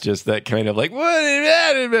doing this, just that kind of like,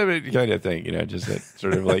 what kind of thing, just that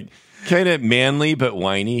sort of like, kind of manly but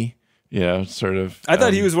whiny, sort of. I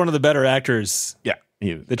thought he was one of the better actors. Yeah.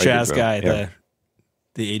 The Chaz guy,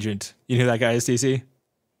 the agent. You know who that guy is, TC?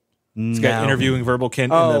 This guy interviewing Verbal Kint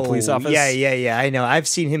in the police office. Yeah. I know. I've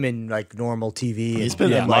seen him in like normal TV. He's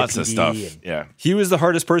been in lots of stuff. He was the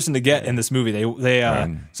hardest person to get in this movie.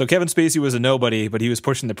 So Kevin Spacey was a nobody, but he was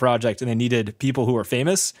pushing the project, and they needed people who were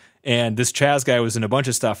famous. And this Chaz guy was in a bunch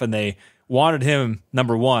of stuff, and they wanted him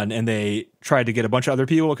number one, and they tried to get a bunch of other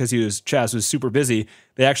people because Chaz was super busy.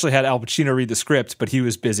 They actually had Al Pacino read the script, but he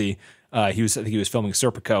was busy. I think he was filming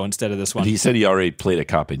Serpico instead of this one. He said he already played a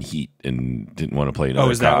cop in Heat and didn't want to play another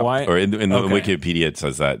cop. Is that why? Or in the Wikipedia it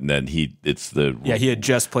says that, and then he had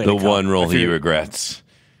just played the a cop. one role he regrets.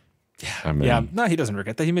 No, he doesn't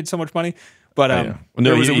regret that. He made so much money. But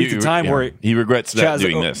there was a week of time where he regrets not Chaz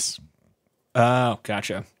doing this. Oh,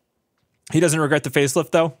 gotcha. He doesn't regret the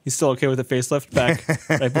facelift, though. He's still okay with the facelift back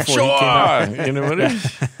right before he came out. You know what it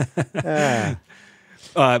is?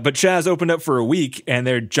 But Chaz opened up for a week, and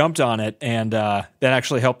they jumped on it, and that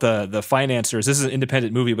actually helped the financiers. This is an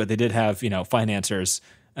independent movie, but they did have financiers.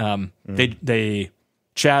 Chaz's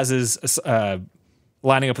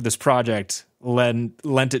lining up with this project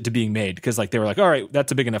lent it to being made because they were like, all right,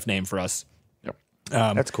 that's a big enough name for us. Yep.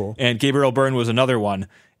 That's cool. And Gabriel Byrne was another one,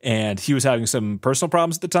 and he was having some personal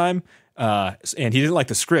problems at the time, and he didn't like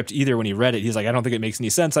the script either when he read it. He's like, I don't think it makes any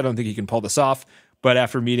sense. I don't think he can pull this off. But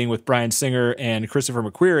after meeting with Bryan Singer and Christopher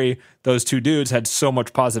McQuarrie, those two dudes had so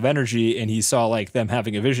much positive energy, and he saw them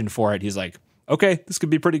having a vision for it. He's like, okay, this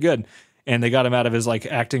could be pretty good. And they got him out of his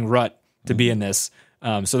acting rut to be in this.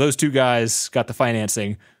 So those two guys got the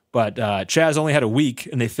financing, but Chaz only had a week,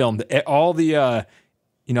 and they filmed all the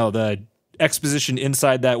the exposition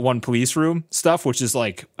inside that one police room stuff, which is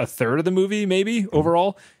like a third of the movie maybe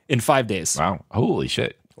overall, in 5 days. Wow. Holy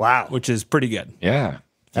shit. Wow. Which is pretty good. Yeah.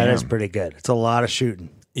 That is pretty good. It's a lot of shooting.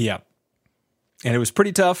 Yeah. And it was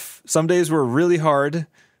pretty tough. Some days were really hard.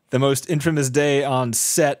 The most infamous day on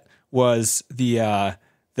set was the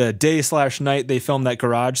day/night they filmed that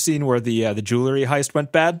garage scene where the jewelry heist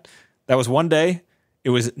went bad. That was one day. It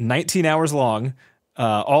was 19 hours long.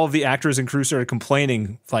 All of the actors and crew started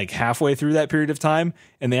complaining halfway through that period of time,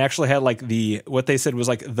 and they actually had what they said was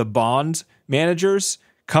the Bond managers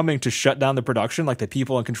coming to shut down the production, the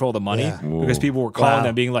people in control of the money, because people were calling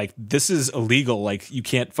them being like, this is illegal, you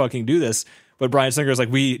can't fucking do this. But Bryan Singer was like,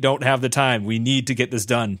 we don't have the time, we need to get this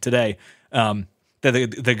done today.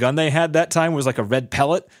 The gun they had that time was a red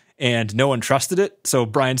pellet, and no one trusted it, so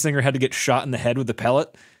Bryan Singer had to get shot in the head with the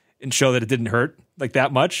pellet and show that it didn't hurt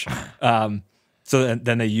that much. So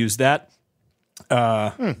then they used that. What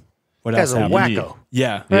else happened? Wacko.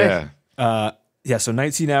 Yeah. Yeah. Yeah, so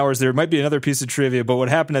 19 hours. There might be another piece of trivia, but what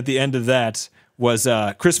happened at the end of that was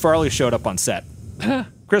Chris Farley showed up on set.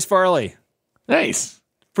 Chris Farley. Nice.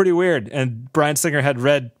 Pretty weird. And Bryan Singer had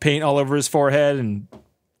red paint all over his forehead, and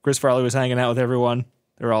Chris Farley was hanging out with everyone.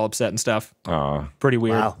 They were all upset and stuff. Pretty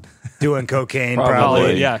weird. Wow. Doing cocaine, Probably.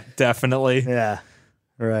 probably. Yeah, definitely. Yeah.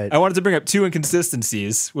 Right. I wanted to bring up two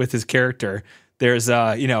inconsistencies with his character. There's,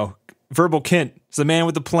 Verbal Kint is the man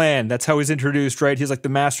with the plan. That's how he's introduced, right? He's the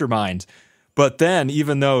mastermind. But then,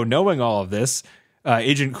 even though knowing all of this,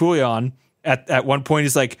 Agent Coulion, at one point,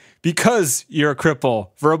 he's like, because you're a cripple,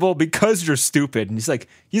 Verbal, because you're stupid. And he's like,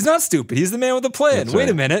 he's not stupid. He's the man with the plan. Wait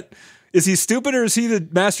a minute. Is he stupid, or is he the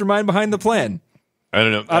mastermind behind the plan? I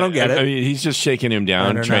don't know. I don't get it. I mean, he's just shaking him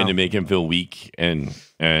down, trying to make him feel weak and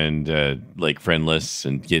friendless,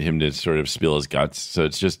 and get him to sort of spill his guts. So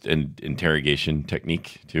it's just an interrogation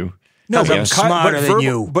technique too. No, I'm yes. smarter but than verbal-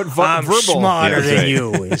 you. but I'm verbal. smarter Yeah, than right.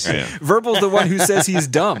 you. Yeah. Verbal's the one who says he's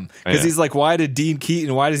dumb because Yeah. he's like, why did Dean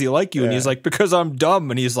Keaton, why does he like you? And he's like, because I'm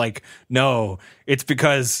dumb. And he's like, no, it's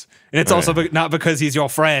because, and it's also not because he's your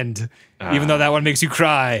friend, even though that one makes you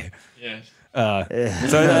cry. Yes. So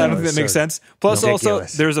I don't think that makes sense. Plus, also,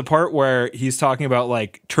 ridiculous. there's a part where he's talking about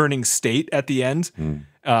like turning state at the end,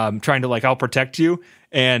 trying to like, I'll protect you.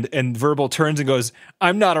 And Verbal turns and goes,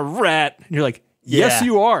 I'm not a rat. And you're like, yes, Yeah.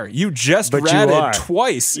 you are. You just But you ratted are.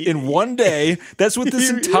 twice in one day. That's what this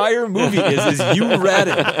entire movie is you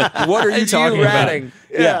ratted. What are you talking about? ratting.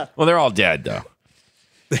 Yeah. Well, they're all dead though.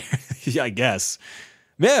 Yeah, I guess.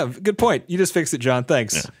 Yeah, good point. You just fixed it, John.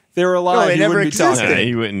 Thanks. If they were alive, they you never wouldn't be talking. existed.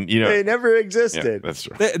 He wouldn't. They never Yeah, existed. that's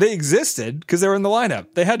true. They existed because they were in the lineup.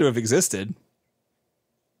 They had to have existed.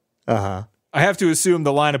 Uh-huh. I have to assume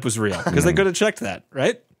the lineup was real because they could have checked that,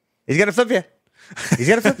 right? He's going to flip you. He's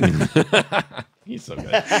going to flip you. He's so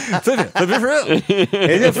good. Flip it for real.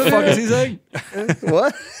 What the fuck is he saying?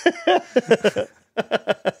 What?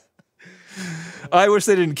 I wish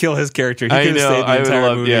they didn't kill his character. He I could have know. stayed the I would entire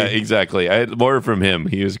love. movie. Yeah, exactly. I had more from him.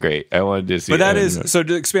 He was great. I wanted to see. But that him. is so.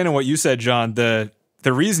 To expand on what you said, John, the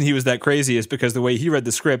reason he was that crazy is because the way he read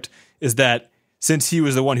the script is that since he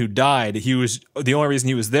was the one who died, he was the only reason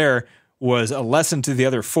he was there was a lesson to the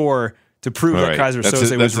other four to prove that Right. Kaiser That's Soze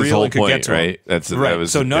his- was that's his real whole and could get point, to him. right? That Right.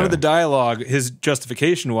 was- So none of yeah. the dialogue, his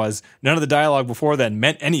justification was none of the dialogue before then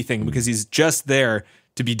meant anything because he's just there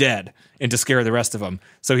to be dead and to scare the rest of them.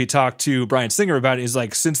 So he talked to Bryan Singer about it. He's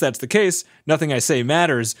like, since that's the case, nothing I say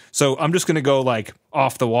matters. So I'm just going to go like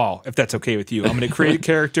off the wall, if that's okay with you. I'm going to create a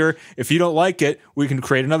character. If you don't like it, we can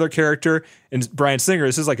create another character. And Bryan Singer,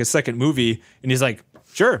 this is like his second movie. And he's like,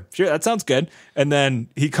 sure, that sounds good. And then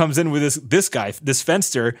he comes in with this guy, this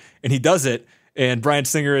Fenster, and he does it. And Bryan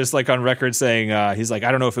Singer is like on record saying, he's like,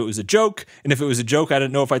 I don't know if it was a joke. And if it was a joke, I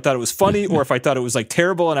didn't know if I thought it was funny or if I thought it was like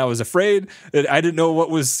terrible and I was afraid. I didn't know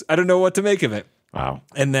what to make of it. Wow.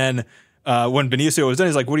 And then when Benicio was done,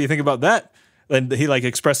 he's like, what do you think about that? And he like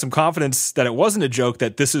expressed some confidence that it wasn't a joke,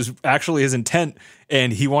 that this is actually his intent.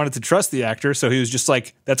 And he wanted to trust the actor. So he was just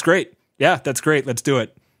like, that's great. Yeah, that's great. Let's do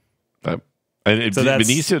it. So that's-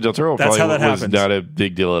 Benicio del Toro that's how probably that was happens. not a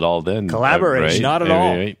big deal at all then. Collaboration. right? Not at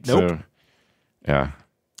all. Right? Nope. So, yeah.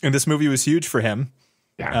 And this movie was huge for him.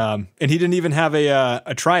 Yeah. And he didn't even have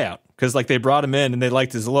a tryout because like they brought him in and they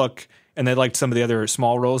liked his look and they liked some of the other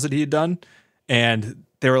small roles that he had done. And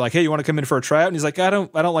they were like, hey, you want to come in for a tryout? And he's like, I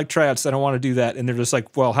don't like tryouts. I don't want to do that. And they're just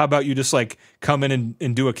like, well, how about you just like come in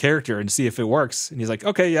and do a character and see if it works? And he's like,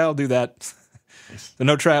 okay, yeah, I'll do that. So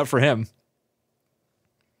no tryout for him.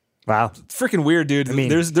 Wow. Freaking weird, dude. I mean,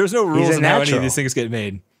 there's no rules he's a in how any of natural. these things get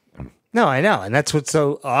made. No, I know. And that's what's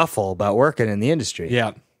so awful about working in the industry.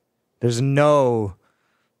 Yeah. There's no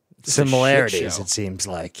a shit similarities, show. it seems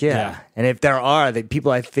like. Yeah. Yeah. And if there are, that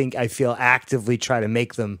people I feel actively try to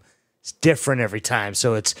make them different every time.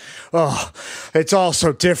 So it's all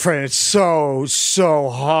so different. It's so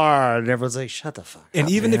hard. And everyone's like, shut the fuck And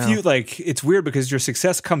up. even if know? you like, it's weird because your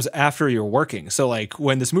success comes after you're working. So like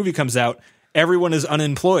when this movie comes out, everyone is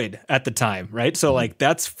unemployed at the time, right? So like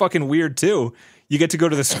that's fucking weird too. You get to go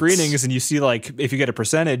to the screenings and you see like if you get a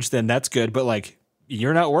percentage, then that's good. But like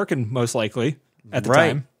you're not working most likely at the Right.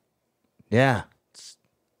 time. Yeah.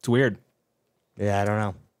 It's weird. Yeah, I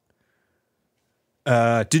don't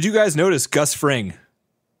know. Did you guys notice Gus Fring?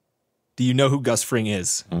 Do you know who Gus Fring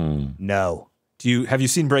is? No. Have you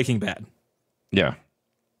seen Breaking Bad? Yeah.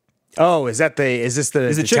 Oh, is this the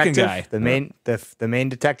He's the chicken detective? guy. The main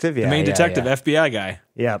detective? Yeah. The main detective, Yeah. FBI guy.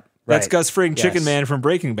 Yep. That's right. Gus Fring, Chicken Yes. Man from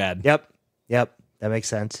Breaking Bad. Yep. That makes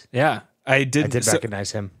sense. Yeah. I did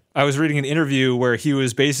Recognize him. I was reading an interview where he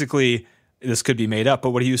was basically, this could be made up,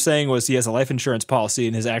 but what he was saying was he has a life insurance policy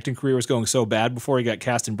and his acting career was going so bad before he got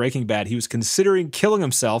cast in Breaking Bad, he was considering killing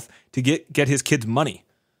himself to get his kids money.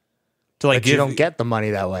 To like But you don't get the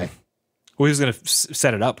money that way. Well, he was going to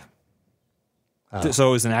set it up. So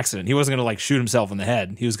it was an accident. He wasn't going to like shoot himself in the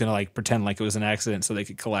head. He was going to like pretend like it was an accident so they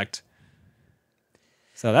could collect.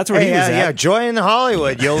 So that's where he was at. Yeah, join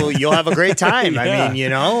Hollywood. You'll have a great time. Yeah. I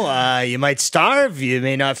mean, you might starve. You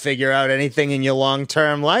may not figure out anything in your long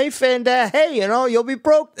term life, and hey, you'll be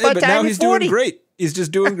broke by Hey, the but time now you're he's 40. doing great. He's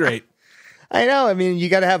just doing great. I know. I mean, you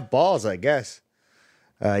got to have balls, I guess.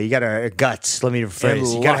 You got to guts. Let me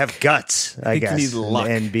rephrase. You got to luck. have guts, I You guess, need luck.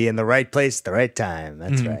 and be in the right place at the right time.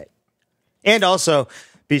 That's right. And also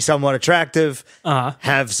be somewhat attractive,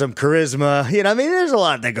 have some charisma. I mean, there's a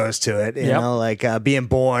lot that goes to it. You Yep. know, like being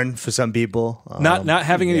born for some people. Not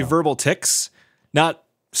having any verbal tics, not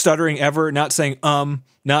stuttering ever, not saying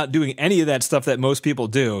not doing any of that stuff that most people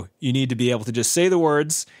do. You need to be able to just say the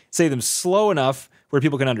words, say them slow enough where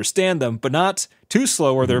people can understand them, but not too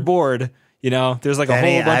slow or they're bored. You know, there's like a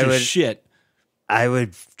whole bunch of shit. I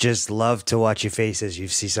would just love to watch your face as you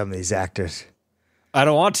see some of these actors. I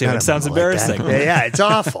don't want to. It sounds embarrassing. Yeah, it's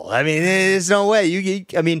awful. I mean, there's no way.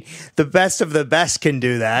 I mean, the best of the best can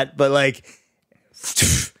do that, but like,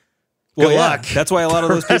 good luck. That's why a lot of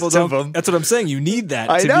those people don't. That's what I'm saying. You need that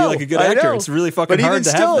to be like a good actor. It's really fucking hard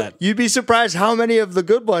to have that. You'd be surprised how many of the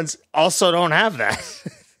good ones also don't have that.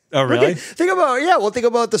 Oh, really? Think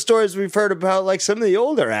about the stories we've heard about, like some of the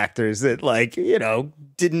older actors that, like, you know,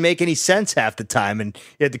 didn't make any sense half the time, and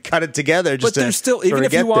you had to cut it together. But there's still, even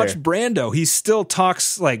if you watch Brando, he still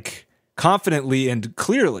talks like confidently and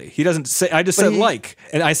clearly. He doesn't say, I just said like,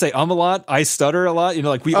 and I say a lot, I stutter a lot, you know,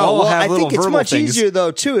 like we all have little verbal things. I think it's much easier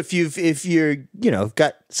though too if you're, you know,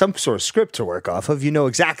 got some sort of script to work off of, you know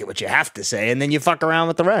exactly what you have to say, and then you fuck around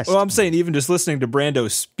with the rest. Well, I'm saying even just listening to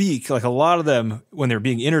Brando speak, like a lot of them when they're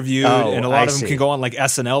being interviewed, and a lot of them can go on like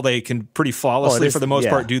SNL, they can pretty flawlessly for the most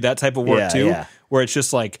part do that type of work too, where it's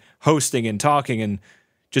just like hosting and talking and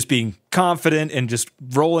just being confident and just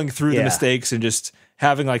rolling through the mistakes and just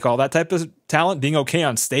having like all that type of talent, being okay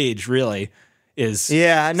on stage really is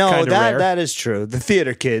that is true. The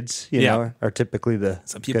theater kids, you know, are typically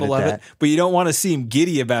some people love it, but you don't want to seem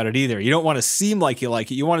giddy about it either. You don't want to seem like you like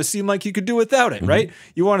it. You want to seem like you could do without it, right?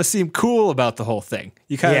 You want to seem cool about the whole thing.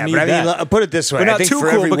 You kind of need that. I mean, put it this way, but not too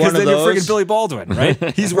cool because then you're freaking Billy Baldwin,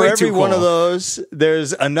 right? He's way too cool. For every one of those,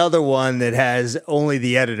 there's another one that has only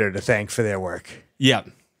the editor to thank for their work. Yeah.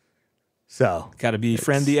 So got to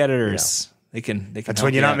befriend the editors. You know, they can. That's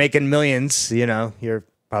when you're not making millions. You know, you're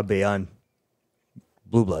probably on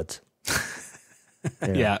Blue Bloods.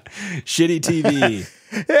 Yeah, shitty TV.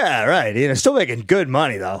 Yeah, right. You know, still making good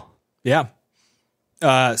money though. Yeah.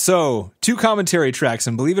 So 2 commentary tracks,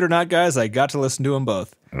 and believe it or not, guys, I got to listen to them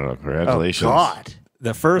both. Oh, congratulations! Oh, God,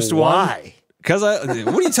 the first one. Because what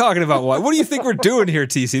are you talking about? What do you think we're doing here,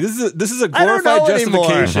 TC? This is a glorified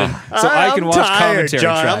justification, so I can watch commentary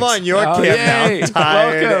John. tracks. I'm on your camp now. I'm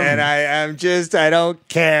tired, and I don't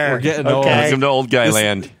care. We're getting old. Welcome to old guy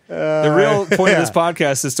land. The real point of this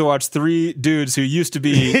podcast is to watch 3 dudes who used to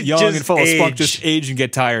be young and full of spunk just age and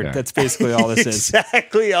get tired. Yeah. That's basically all this is.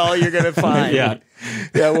 Exactly all you're gonna find. Yeah.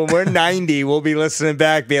 Yeah, when we're 90, we'll be listening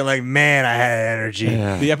back, being like, "Man, I had energy."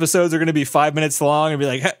 Yeah. The episodes are going to be 5 minutes long, and be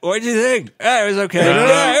like, hey, "What'd you think? It was okay.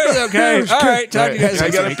 Yeah, it was okay. All right, talk to you guys.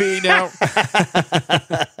 I gotta pee now."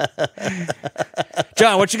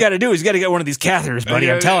 John, what you got to do is you got to get one of these catheters,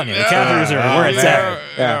 buddy. I'm telling you, the catheters are where it's at.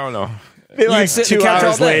 I don't know. Be like 2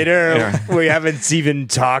 hours later, we haven't even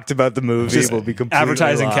talked about the movie. Just we'll be completely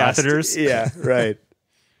advertising lost. catheters. Yeah, right.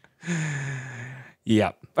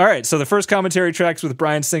 Yeah. All right. So the first commentary track's with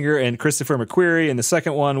Bryan Singer and Christopher McQuarrie, and the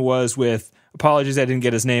second one was with, apologies, I didn't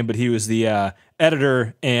get his name, but he was the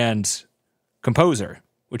editor and composer,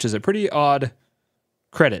 which is a pretty odd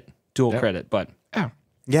credit, dual credit, but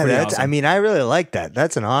yeah, that's awesome. I mean, I really like that.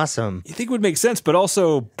 That's an awesome. You think it would make sense, but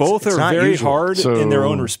also both are very usual. hard in their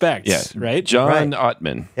own respects, right? John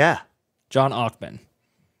Ottman. Yeah. John Ockman.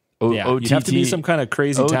 You'd have to be some kind of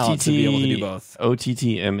crazy talent to be able to do both.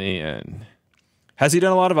 Ottman. Has he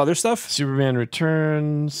done a lot of other stuff? Superman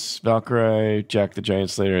Returns, Valkyrie, Jack the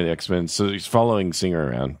Giant Slayer, the X-Men. So he's following Singer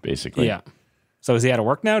around, basically. Yeah. So is he out of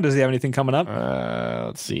work now? Does he have anything coming up?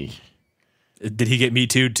 Let's see. Did he get Me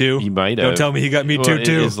Too too? He might have. Don't tell me he got Me Too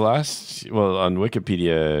too. His last, on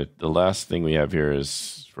Wikipedia, the last thing we have here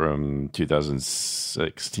is from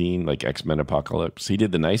 2016, like X-Men Apocalypse. He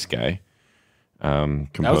did The Nice Guy.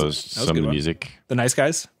 Composed some of the music. The Nice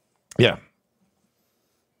Guys? Yeah.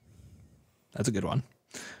 That's a good one.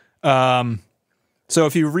 So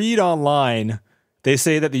if you read online, they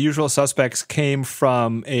say that The Usual Suspects came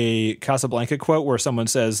from a Casablanca quote where someone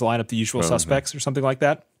says, line up the usual suspects or something like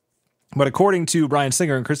that. But according to Bryan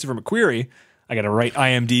Singer and Christopher McQuarrie, I got to write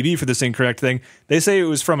IMDb for this incorrect thing. They say it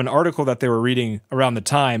was from an article that they were reading around the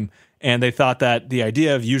time, and they thought that the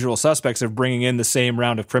idea of Usual Suspects of bringing in the same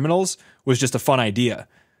round of criminals was just a fun idea.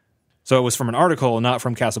 So it was from an article, not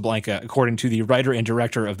from Casablanca, according to the writer and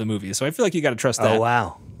director of the movie. So I feel like you got to trust that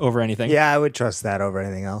over anything. Yeah, I would trust that over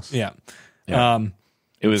anything else. Yeah.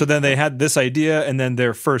 So then they had this idea, and then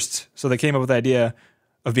so they came up with the idea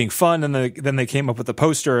of being fun, and then they came up with the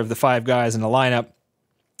poster of the 5 guys in the lineup.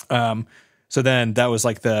 So then that was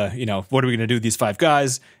like what are we going to do with these 5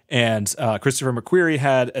 guys? And Christopher McQuarrie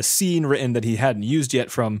had a scene written that he hadn't used yet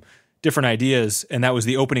from different ideas, and that was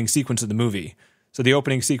the opening sequence of the movie. So the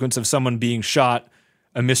opening sequence of someone being shot,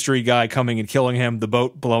 a mystery guy coming and killing him, the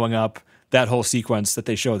boat blowing up, that whole sequence that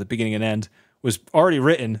they show at the beginning and end was already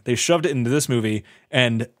written. They shoved it into this movie,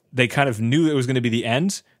 and they kind of knew it was going to be the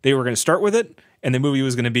end. They were going to start with it, and the movie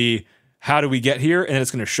was going to be how do we get here? And then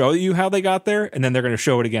it's going to show you how they got there, and then they're going to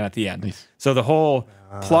show it again at the end. Nice. So the whole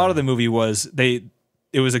plot of the movie was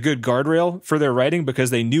it was a good guardrail for their writing because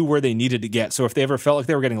they knew where they needed to get. So if they ever felt like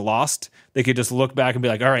they were getting lost, they could just look back and be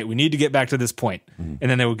like, all right, we need to get back to this point. And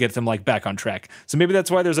then they would get them like back on track. So maybe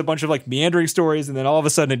that's why there's a bunch of like meandering stories, and then all of a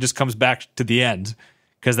sudden it just comes back to the end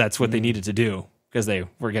because that's what they needed to do because they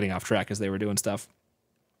were getting off track as they were doing stuff.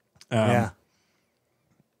 Yeah.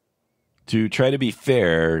 To try to be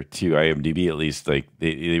fair to IMDb, at least, like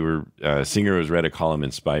they were, Singer was read a column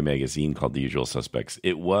in Spy magazine called "The Usual Suspects."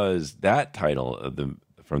 It was that title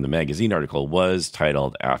from the magazine article was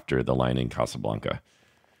titled after the line in Casablanca.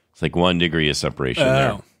 It's like 1 degree of separation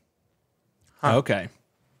there. Huh. Okay,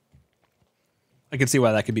 I can see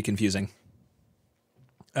why that could be confusing.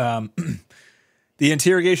 The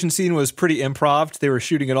interrogation scene was pretty improv. They were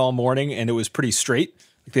shooting it all morning, and it was pretty straight.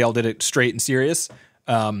 Like they all did it straight and serious.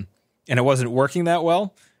 And it wasn't working that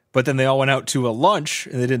well. But then they all went out to a lunch,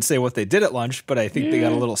 and they didn't say what they did at lunch, but I think they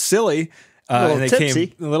got a little silly. And they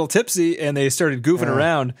came a little tipsy, and they started goofing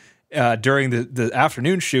around during the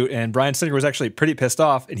afternoon shoot. And Bryan Singer was actually pretty pissed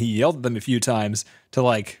off, and he yelled at them a few times to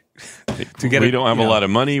like to get. We don't have a lot of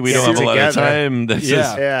money. We don't have a lot of time.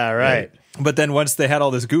 Right. But then once they had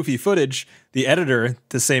all this goofy footage, the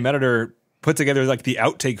same editor, put together like the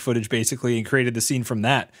outtake footage basically and created the scene from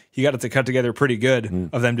that. He got it to cut together pretty good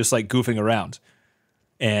of them just like goofing around.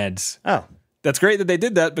 And that's great that they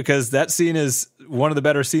did that because that scene is one of the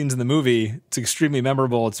better scenes in the movie. It's extremely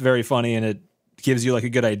memorable. It's very funny, and it gives you like a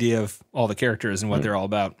good idea of all the characters and what they're all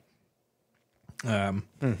about. TC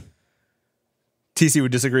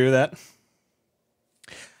would disagree with that.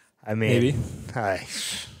 I mean, maybe.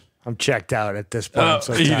 I'm checked out at this point. I'm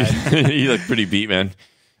so tired. You look pretty beat, man.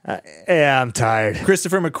 Yeah, I'm tired.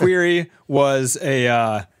 Christopher McQuarrie was he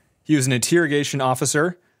was an interrogation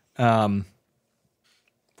officer. He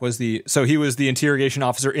was the interrogation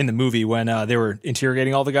officer in the movie when they were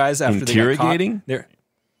interrogating all the guys after interrogating? They got caught.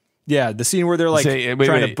 Yeah, the scene where they're like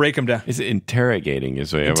trying to break them down. Is it interrogating?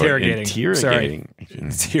 Interrogating.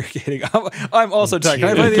 Interrogating. I'm also tired. Can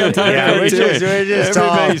I play the untired? Yeah, we're just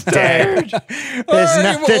all tired.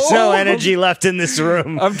 There's no energy left in this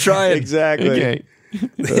room. I'm trying. Exactly. Okay.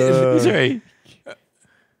 Sorry.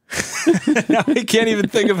 Now I can't even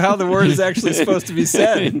think of how the word is actually supposed to be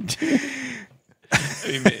said.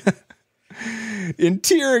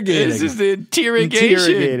 Interrogating. This is the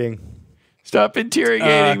interrogation. Stop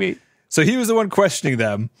interrogating me. So he was the one questioning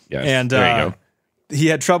them. Yes, and there you go. He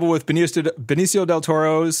had trouble with Benicio del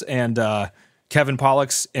Toro's and Kevin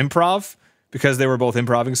Pollak's improv because they were both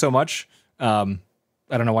improving so much. I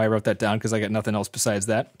don't know why I wrote that down because I got nothing else besides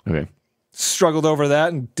that. Okay. Struggled over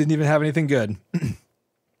that and didn't even have anything good.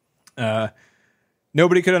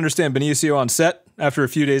 Nobody could understand Benicio on set after a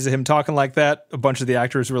few days of him talking like that. A bunch of the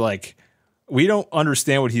actors were like, we don't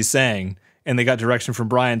understand what he's saying. And they got direction from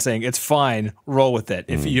Bryan saying, it's fine, roll with it.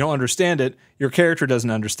 If you don't understand it, your character doesn't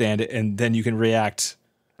understand it, and then you can react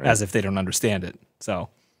as if they don't understand it. So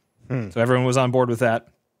everyone was on board with that.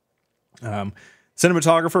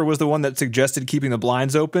 Cinematographer was the one that suggested keeping the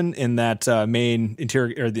blinds open in that main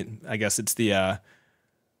interior, or I guess it's the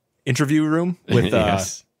interview room with.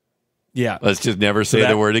 Yes. Yeah. Let's just never say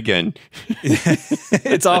the word again.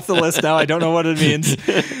 It's off the list now. I don't know what it means.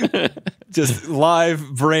 Just live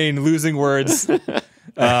brain losing words.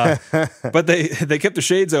 But they kept the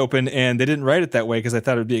shades open, and they didn't write it that way because I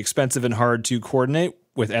thought it would be expensive and hard to coordinate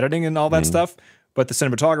with editing and all that stuff. But the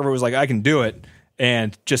cinematographer was like, I can do it.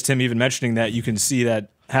 And just him even mentioning that, you can see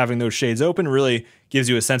that having those shades open really gives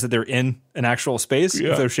you a sense that they're in an actual space.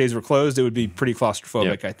 Yeah. If those shades were closed, it would be pretty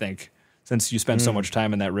claustrophobic, I think, since you spend so much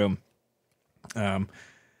time in that room.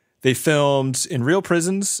 They filmed in real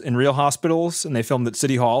prisons, in real hospitals, and they filmed at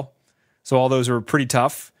City Hall. So all those were pretty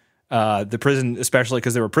tough. The prison, especially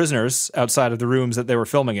because they were prisoners outside of the rooms that they were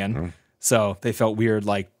filming in. So they felt weird,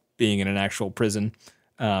 like being in an actual prison.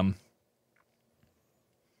 The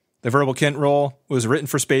Verbal Kint role was written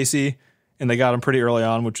for Spacey, and they got him pretty early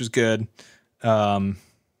on, which was good.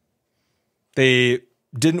 They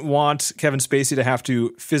didn't want Kevin Spacey to have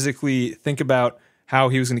to physically think about how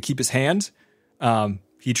he was going to keep his hand.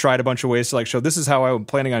 He tried a bunch of ways to like show this is how I'm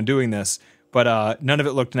planning on doing this, but none of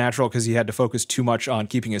it looked natural because he had to focus too much on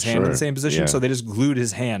keeping his hand in the same position. So they just glued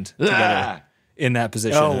his hand together in that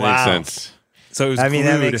position. Oh, wow. Makes sense. So it was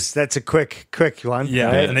glued. That's a quick one. Yeah,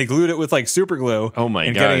 right? And they glued it with like super glue. Oh my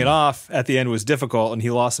God. Getting it off at the end was difficult, and he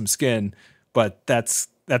lost some skin. But that's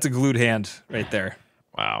a glued hand right there.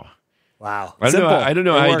 Wow. Wow. I don't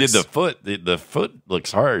know how he did the foot. The foot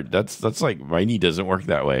looks hard. That's like my knee doesn't work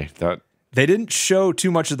that way. They didn't show too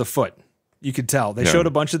much of the foot. You could tell. They Yeah. showed a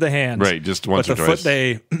bunch of the hand. Right, just once but or the twice. foot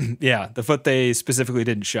they the foot they specifically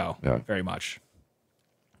didn't show Yeah. very much.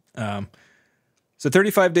 So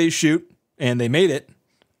 35 days shoot, and they made it.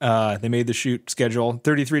 They made the shoot schedule.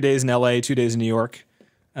 33 days in LA, 2 days in New York.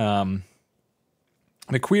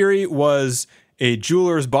 McQuarrie was a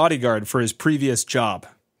jeweler's bodyguard for his previous job.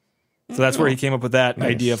 So that's where he came up with that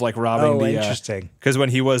idea of like robbing the. Interesting. Because when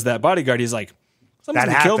he was that bodyguard, he's like, someone's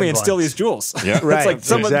That going to kill me and happened steal once. these jewels. Yeah. It's Right, like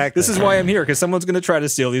exactly. This is why I'm here, because someone's going to try to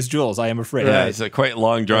steal these jewels. I am afraid. Yeah, it's a quite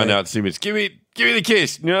long, drawn out sequence. Give me the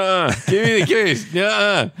case. Nuh-uh. Give me the case.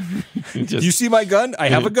 Nuh-uh. Do you see my gun? I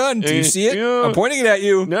have a gun. Do you see it? Yeah. I'm pointing it at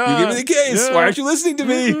you. No. You give me the case. No. Why aren't you listening to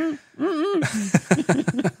me?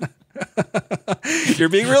 You're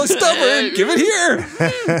being really stubborn. Give it here.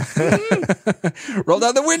 Roll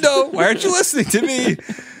down the window. Why aren't you listening to me?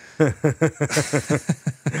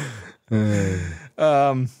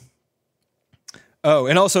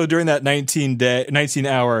 And also during that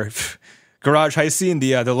 19-hour garage heist scene,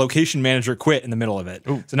 the location manager quit in the middle of it.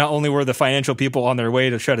 Ooh. So not only were the financial people on their way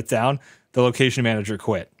to shut it down, the location manager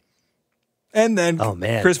quit. And then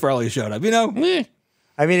Chris Farley showed up. You know,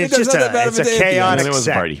 I mean, it's It does just not that bad it's of a a day at the end. chaotic It was a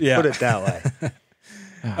set. party. Yeah. Put it that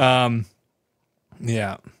way.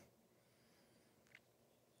 yeah.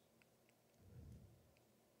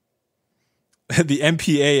 The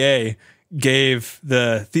MPAA gave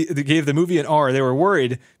the movie an R. They were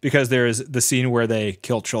worried because there's the scene where they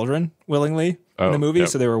kill children willingly in the movie, yep.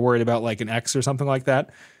 so they were worried about like an X or something like that.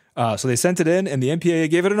 So they sent it in, and the MPAA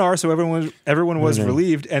gave it an R, so everyone was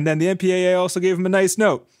relieved. And then the MPAA also gave them a nice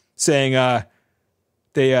note saying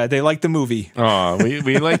they liked the movie. Oh,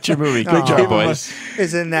 we liked your movie. Good job, boys.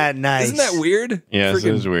 Isn't that nice? Isn't that weird? Yes, it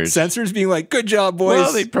Freaking is weird. Censors being like, "Good job, boys."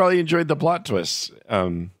 Well, they probably enjoyed the plot twists.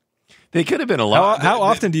 They could have been a lot. How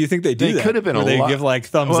often do you think they do They that? could have been Where a they lot. give like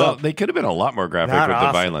thumbs well, up. they could have been a lot more graphic Not with the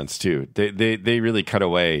often. violence too. They really cut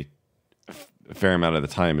away a fair amount of the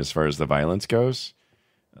time as far as the violence goes.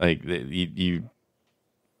 Like you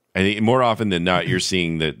I think more often than not, you're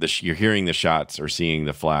seeing you're hearing the shots or seeing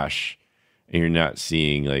the flash, and you're not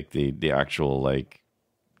seeing like the actual like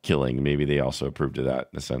killing. Maybe they also approved of that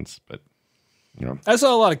in a sense, but you know, I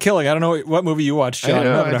saw a lot of killing. I don't know what movie you watched, John. I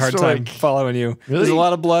know, I'm having a hard it's time like- following you. Really? There's a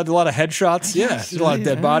lot of blood, a lot of headshots. Yeah, there's a lot of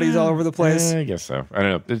dead bodies all over the place. I guess so. I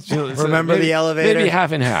don't know. It's Remember maybe- the elevator? Maybe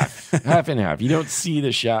half and half. Half and half. You don't see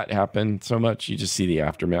the shot happen so much. You just see the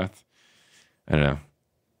aftermath. I don't know.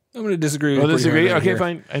 I'm going to disagree. Oh, with you disagree? right Okay, here.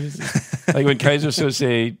 fine. I just, like when Kaiser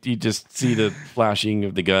Sose, you just see the flashing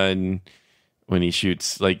of the gun when he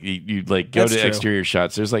shoots. Like you like go That's to true. exterior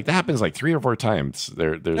shots. There's like that happens like 3 or 4 times.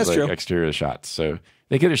 There's That's like true. exterior shots. So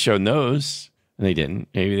they could have shown those, and they didn't.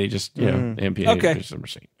 Maybe they just MPA. Okay. There's some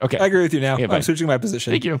machine. Okay, I agree with you now. Okay, I'm fine. switching my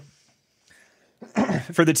position. Thank you.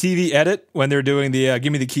 For the TV edit, when they're doing the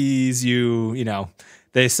give me the keys, you know,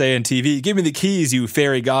 they say in TV, give me the keys, you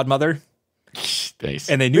fairy godmother. Nice.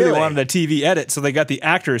 And they knew Really? they wanted a TV edit, so they got the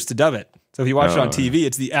actors to dub it. So if you watch it on Oh. TV,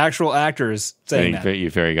 it's the actual actors saying Thank that. you,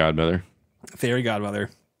 fairy godmother. Fairy godmother.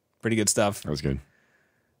 Pretty good stuff. That was good.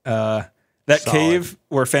 That Solid. cave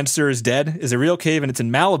where Fenster is dead is a real cave, and it's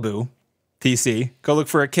in Malibu, TC. Go look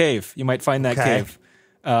for a cave. You might find that Okay. cave.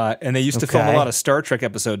 And they used to film a Okay. lot of Star Trek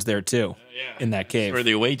episodes there, too, in that cave. Where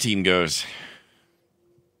the away team goes.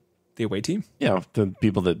 The away team? Yeah, the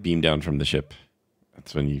people that beam down from the ship.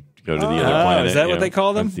 That's when you go to the other Oh, planet. is that you what know, they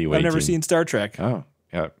call them? that's the away I've never team. seen Star Trek. Oh,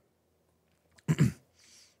 yeah.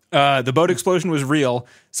 The boat explosion was real.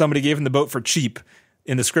 Somebody gave them the boat for cheap.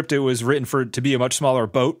 In the script, it was written for to be a much smaller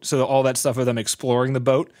boat. So all that stuff of them exploring the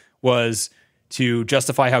boat was to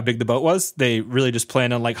justify how big the boat was. They really just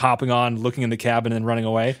planned on like hopping on, looking in the cabin, and running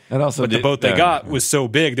away. And also but the did- boat they got was so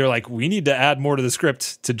big, they're like, we need to add more to the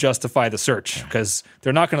script to justify the search because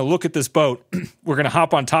they're not going to look at this boat. We're going to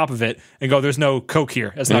hop on top of it and go, there's no Coke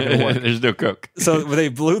here. That's not going to work. There's no coke. So they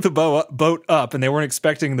blew the boat up, and they weren't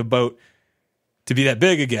expecting the boat to be that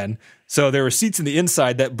big again. So there were seats in the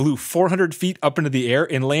inside that blew 400 feet up into the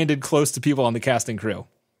air and landed close to people on the casting crew.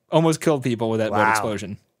 Almost killed people with that boat Wow.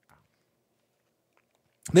 explosion.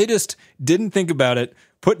 They just didn't think about it,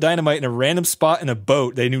 put dynamite in a random spot in a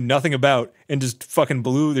boat they knew nothing about, and just fucking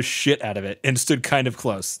blew the shit out of it and stood kind of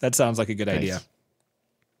close. That sounds like a good idea.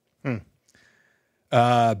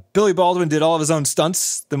 Billy Baldwin did all of his own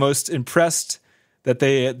stunts. The most impressed that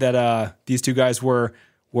these two guys were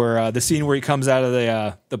the scene where he comes out of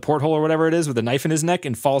the porthole or whatever it is with a knife in his neck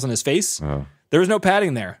and falls on his face. Oh. There was no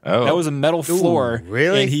padding there. Oh. That was a metal floor.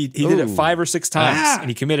 really? And he did it 5 or 6 times, and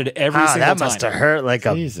he committed it every single that time. must have hurt like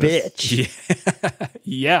a Jesus. bitch.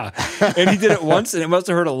 Yeah. And he did it once, and it must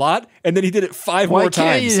have hurt a lot. And then he did it 5 Why more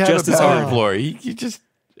can't times, you have just a as power hard. floor? You just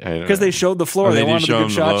Because they showed the floor. They wanted a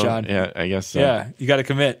good shot, John. Yeah, I guess so. Yeah, you got to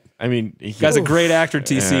commit. I mean, Guy's a great actor,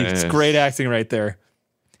 TC. It's great acting right there.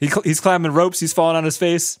 He's climbing ropes. He's falling on his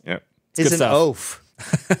face. Yeah. It's an oaf.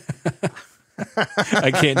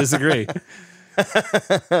 I can't disagree.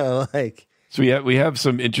 Like, so we have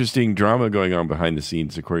some interesting drama going on behind the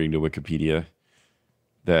scenes, according to Wikipedia.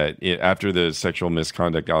 That after the sexual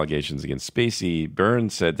misconduct allegations against Spacey,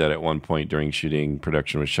 Burns said that at one point during shooting,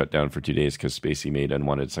 production was shut down for 2 days because Spacey made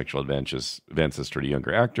unwanted sexual advances toward a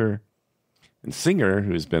younger actor. And Singer,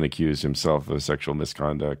 who has been accused himself of sexual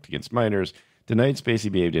misconduct against minors, denied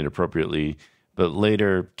Spacey behaved inappropriately. But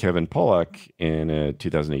later, Kevin Pollak, in a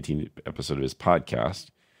 2018 episode of his podcast,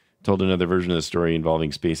 told another version of the story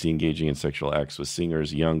involving Spacey engaging in sexual acts with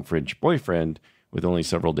Singer's young French boyfriend with only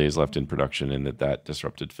several days left in production, and that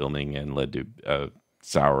disrupted filming and led to a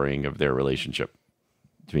souring of their relationship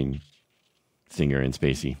between Singer and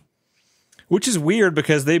Spacey. Which is weird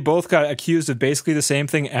because they both got accused of basically the same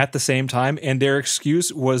thing at the same time, and their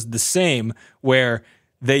excuse was the same, where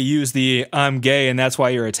they used the "I'm gay and that's why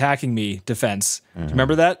you're attacking me" defense. Do you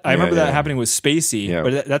remember that? I remember that happening with Spacey,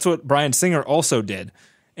 but that's what Bryan Singer also did.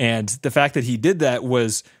 And the fact that he did that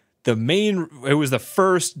was it was the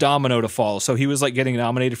first domino to fall. So he was like getting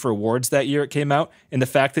nominated for awards that year it came out. And the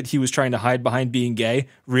fact that he was trying to hide behind being gay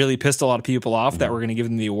really pissed a lot of people off that were going to give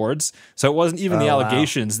him the awards. So it wasn't even the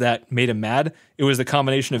allegations that made him mad. It was the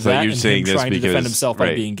combination of that and him trying to defend himself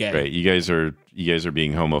by being gay. Right. You guys are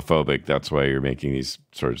being homophobic. That's why you're making these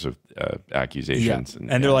sorts of accusations. Yeah.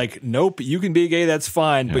 And they're like, nope, you can be gay. That's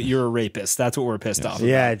fine. But you're a rapist. That's what we're pissed off about.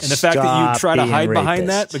 Yeah. And the fact that you try to hide behind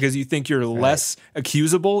that because you think you're less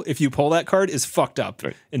accusable if you pull that card is fucked up.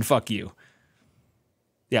 Right. And fuck you.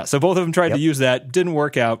 Yeah. So both of them tried to use that. Didn't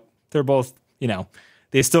work out. They're both,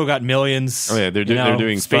 they still got millions. Oh yeah, they're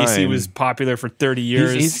doing Spacey fine. Was popular for 30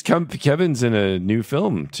 years. Kevin's in a new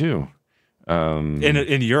film too.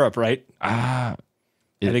 In Europe, right? I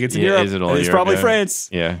think it's in Europe. Is it all it's Europe? probably France.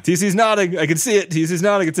 Yeah. TC's nodding. I can see it. TC's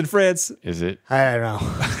nodding. It's in France. Is it? I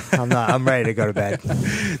don't know. I'm ready to go to bed.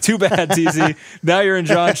 Too bad, TC. Now you're in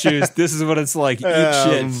John's shoes. This is what it's like. Eat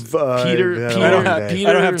shit. Peter, I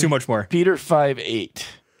don't have too much more. Peter 5'8".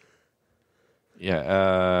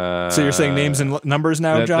 Yeah. So you're saying names and numbers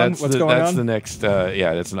now, John? What's going on? That's the next.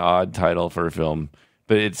 That's an odd title for a film,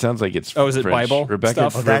 but it sounds like it's. Is it French. Bible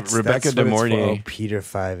Rebecca stuff? Rebecca De Mornay. Peter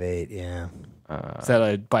 5'8". Yeah. Is that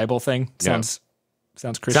a Bible thing? Sounds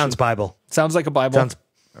Christian. Sounds Bible. Sounds like a Bible.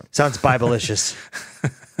 Sounds Bible-licious.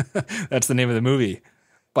 That's the name of the movie.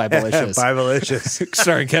 Bible-licious. Bible-licious.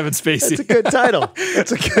 Starring Kevin Spacey. That's a good title.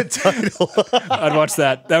 That's a good title. I'd watch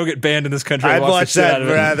that. That would get banned in this country. I'd watch that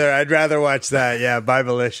rather. I'd rather watch that. Yeah,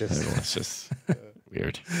 Bible-licious. It's just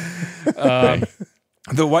weird. The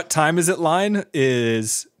 "what time is it" line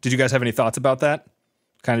is. Did you guys have any thoughts about that?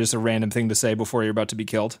 Kind of just a random thing to say before you're about to be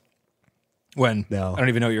killed. No. I don't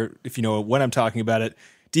even know if you know when I'm talking about it.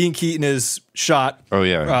 Dean Keaton is shot. Oh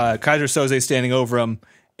yeah. Kaiser Soze standing over him,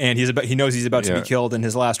 and he knows he's about to be killed, and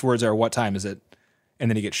his last words are, "What time is it?"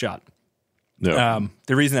 And then he gets shot. No.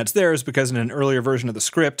 The reason that's there is because in an earlier version of the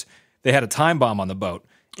script, they had a time bomb on the boat,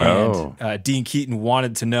 and Dean Keaton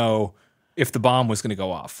wanted to know if the bomb was going to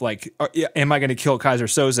go off. Like, am I going to kill Kaiser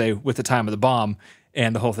Soze with the time of the bomb?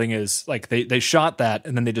 And the whole thing is like they shot that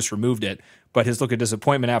and then they just removed it. But his look of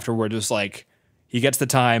disappointment afterward was like he gets the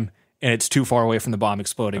time and it's too far away from the bomb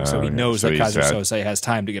exploding, so he knows that Kaiser Soze has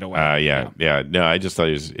time to get away. Yeah. No, I just thought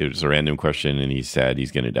it was a random question, and he's sad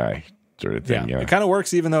he's going to die, sort of thing. Yeah. It kind of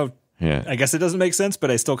works, even though I guess it doesn't make sense,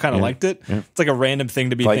 but I still kind of liked it. Yeah. It's like a random thing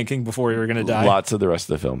to be thinking before you're going to die. Lots of the rest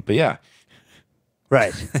of the film, but yeah.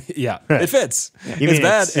 Right. It fits. It's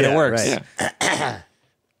bad and it works.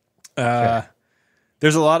 Right.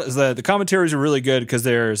 There's a lot of the commentaries are really good because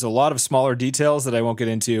there's a lot of smaller details that I won't get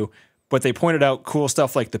into, but they pointed out cool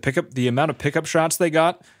stuff like the amount of pickup shots they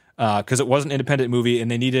got because it was an independent movie and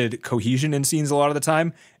they needed cohesion in scenes a lot of the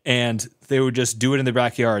time, and they would just do it in their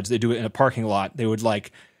backyards. They do it in a parking lot. They would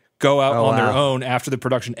like go out on their own after the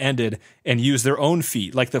production ended and use their own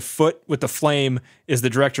feet. Like the foot with the flame is the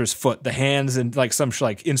director's foot. The hands and like some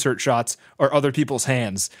like insert shots are other people's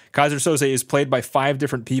hands. Kaiser Soze is played by 5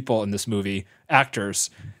 different people in this movie,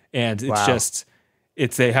 actors. And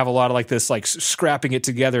it's they have a lot of like this, like scrapping it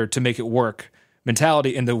together to make it work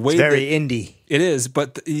mentality. And the way it's very indie. It is,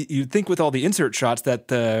 but you'd think with all the insert shots that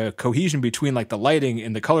the cohesion between like the lighting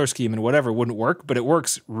and the color scheme and whatever wouldn't work, but it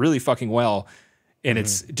works really fucking well. And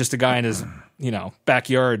it's just a guy in his,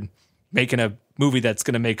 backyard making a movie that's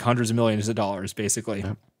going to make hundreds of millions of dollars, basically,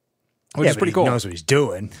 which is pretty cool. He knows what he's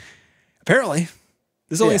doing. Apparently,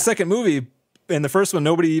 this is only a second movie, and the first one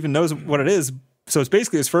nobody even knows what it is. So it's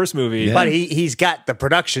basically his first movie. Yeah. But he's got the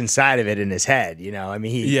production side of it in his head, you know. I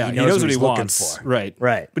mean, he knows what he he's wants. looking for. Right.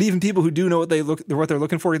 Right. But even people who do know what they're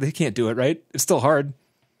looking for, they can't do it, right? It's still hard.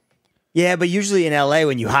 Yeah, but usually in LA,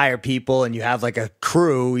 when you hire people and you have like a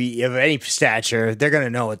crew of any stature, they're going to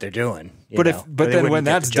know what they're doing. But know? then they wouldn't when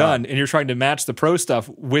get that's the job. done and you're trying to match the pro stuff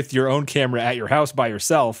with your own camera at your house by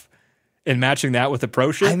yourself and matching that with the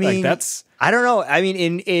pro shit, I mean, like that's I don't know. I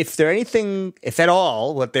mean, if there anything, if at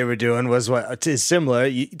all, what they were doing was what is similar.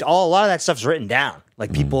 A lot of that stuff's written down.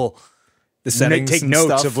 Like people the settings take and notes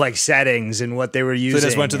stuff. of like settings and what they were So using. they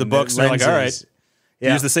just went to the and books and they're like, all right, lenses.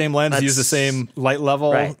 Yeah. use the same lens, use the same light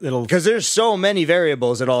level. Right. It'll Because there's so many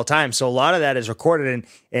variables at all times. So a lot of that is recorded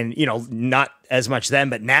and you know, not as much then,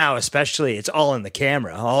 but now especially it's all in the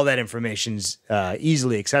camera. All that information's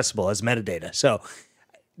easily accessible as metadata. So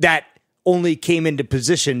that only came into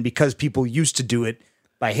position because people used to do it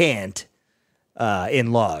by hand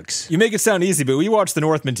in logs. You make it sound easy, but we watch the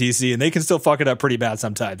Northman TC and they can still fuck it up pretty bad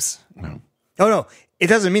sometimes. Oh no, it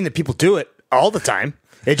doesn't mean that people do it all the time.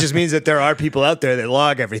 It just means that there are people out there that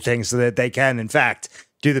log everything so that they can, in fact,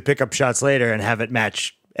 do the pickup shots later and have it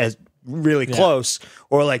match as really close.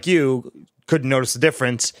 Or like you couldn't notice the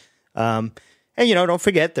difference. And you know, don't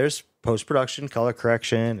forget there's post-production, color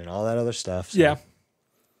correction, and all that other stuff. So. Yeah,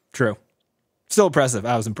 true. Still impressive.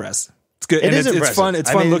 I was impressed. It's good. It And is it's impressive. fun. It's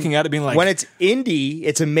I fun mean, looking at it, being like, when it's indie,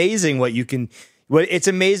 it's amazing what you can. It's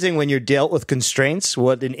amazing when you're dealt with constraints,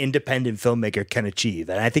 what an independent filmmaker can achieve.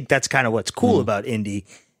 And I think that's kind of what's cool about indie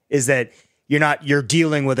is that you're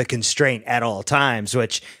dealing with a constraint at all times,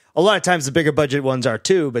 which a lot of times the bigger budget ones are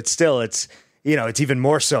too, but still it's, you know, it's even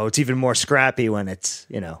more so. It's even more scrappy when it's,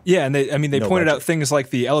 you know. yeah, and they No pointed budget. out things like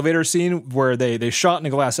the elevator scene where they shot in a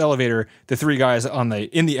glass elevator, the three guys in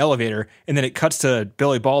the elevator, and then it cuts to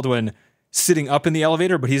Billy Baldwin sitting up in the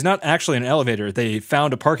elevator, but he's not actually in an elevator. They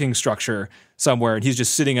found a parking structure somewhere, and he's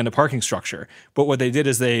just sitting in a parking structure. But what they did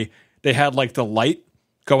is they had like the light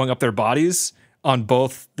going up their bodies on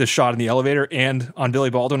both the shot in the elevator and on Billy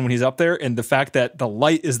Baldwin when he's up there. And the fact that the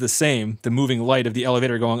light is the same, the moving light of the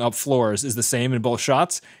elevator going up floors is the same in both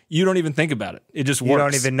shots, you don't even think about it. It just works. You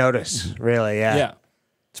don't even notice, really. Yeah. Yeah.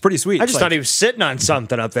 It's pretty sweet. I just thought he was sitting on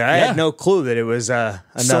something up there. I Yeah. had no clue that it was somewhere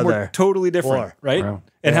another. totally different, floor. right? Wow.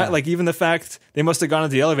 And Yeah. like even the fact they must have gone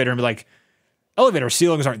into the elevator and be like, elevator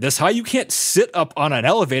ceilings aren't this high. You can't sit up on an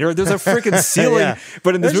elevator. There's a freaking ceiling. Yeah.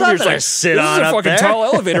 But in this There's movie, it's nothing like, to sit this on is a up fucking there. tall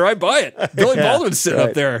elevator. I buy it. Billy Yeah, Baldwin's sitting up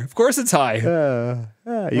right. there. Of course it's high.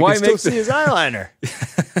 You Why can still make see his eyeliner.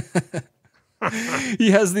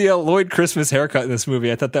 He has the Lloyd Christmas haircut in this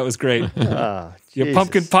movie. I thought that was great. Oh, You Jesus.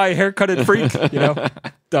 pumpkin pie haircutted freak, you know,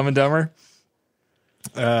 Dumb and Dumber.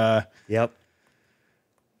 Yep.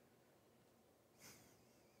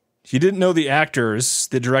 He didn't know the actors.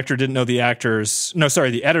 The director didn't know the actors. No, sorry,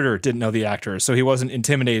 the editor didn't know the actors. So he wasn't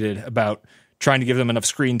intimidated about trying to give them enough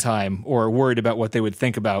screen time or worried about what they would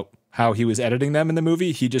think about how he was editing them in the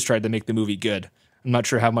movie. He just tried to make the movie good. I'm not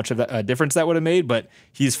sure how much of a difference that would have made, but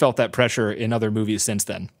he's felt that pressure in other movies since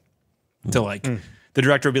then. To like, the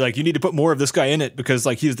director would be like, you need to put more of this guy in it because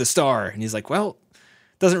like he's the star. And he's like, well,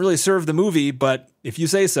 doesn't really serve the movie, but if you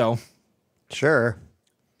say so. Sure.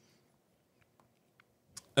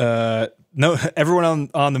 No, everyone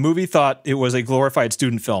on the movie thought it was a glorified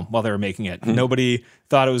student film while they were making it. Nobody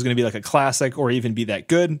thought it was going to be like a classic or even be that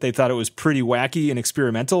good. They thought it was pretty wacky and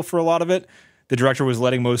experimental for a lot of it. The director was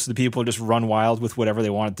letting most of the people just run wild with whatever they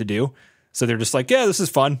wanted to do. So they're just like, yeah, this is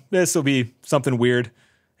fun. This will be something weird.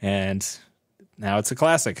 And now it's a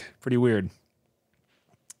classic. Pretty weird.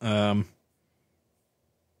 I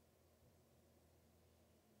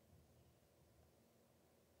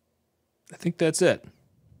think that's it.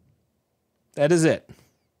 That is it.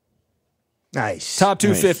 Nice. Top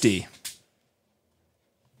 250.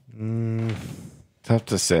 Tough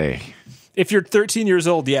to say. If you're 13 years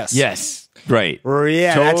old, yes. Yes. Right.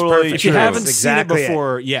 Yeah, that's Totally perfect. If you True. haven't That's seen exactly it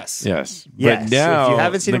before, yes. Yes. Yes. But now, if you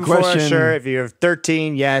haven't seen the it before, question, sure. If you're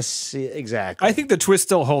 13, yes, exactly. I think the twist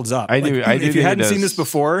still holds up. I do If think you it hadn't seen does. this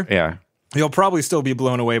before, Yeah. you'll probably still be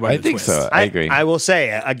blown away by I the think twist. so. I agree. I will say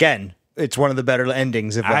again, it's one of the better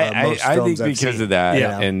endings of most I think films I've because seen. of that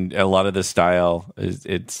Yeah. and a lot of the style is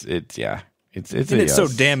it's yeah. It's And it's so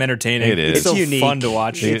damn entertaining. It is. It's so It's unique. fun to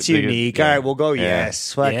watch. It's They- unique. yeah. All right, we'll go Yeah.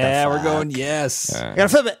 yes. What Yeah, the we're fuck? going yes. You gotta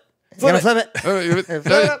flip it. You gotta flip it.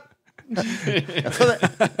 Flip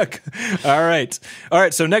it. All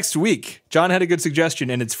right. So next week, John had a good suggestion,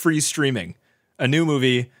 and it's free streaming. A new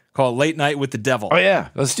movie called Late Night with the Devil. Oh yeah,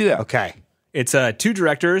 let's do that. Okay. It's two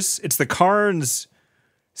directors. It's the Carnes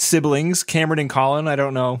siblings, Cameron and Colin. I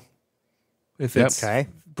don't know if it's Okay.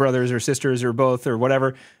 brothers or sisters or both or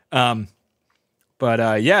whatever.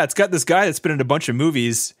 But yeah, it's got this guy that's been in a bunch of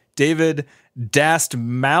movies, David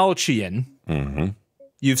Dastmalchian. Mm-hmm.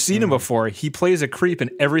 You've seen him before. He plays a creep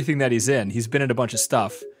in everything that he's in. He's been in a bunch of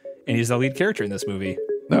stuff, and he's the lead character in this movie.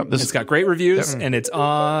 No, It's got great reviews, and it's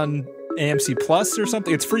on AMC Plus or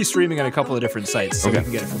something. It's free streaming on a couple of different sites, so you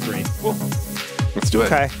can get it for free. Cool. Let's do it.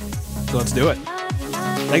 Okay. So let's do it.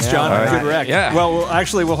 Thanks, John. All right. Good rec. Yeah. Well,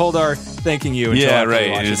 we'll hold our thanking you until Yeah, after we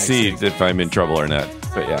right. watch it To next see week. if I'm in trouble or not.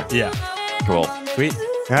 But yeah, Yeah. cool. Sweet.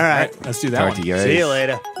 All right. Let's do that Talk one. to you guys. See you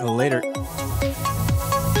later. Later.